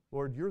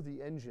 Lord, you're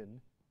the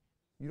engine.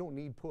 You don't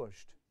need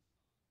pushed,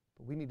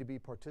 but we need to be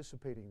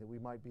participating, that we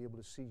might be able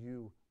to see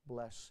you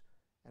bless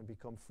and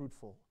become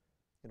fruitful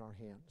in our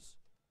hands.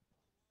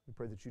 We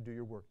pray that you do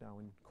your work now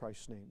in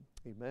Christ's name.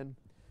 Amen.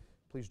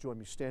 Please join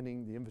me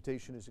standing. The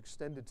invitation is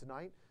extended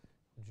tonight.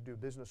 Would you do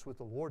business with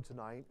the Lord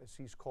tonight as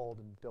He's called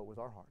and dealt with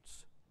our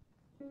hearts?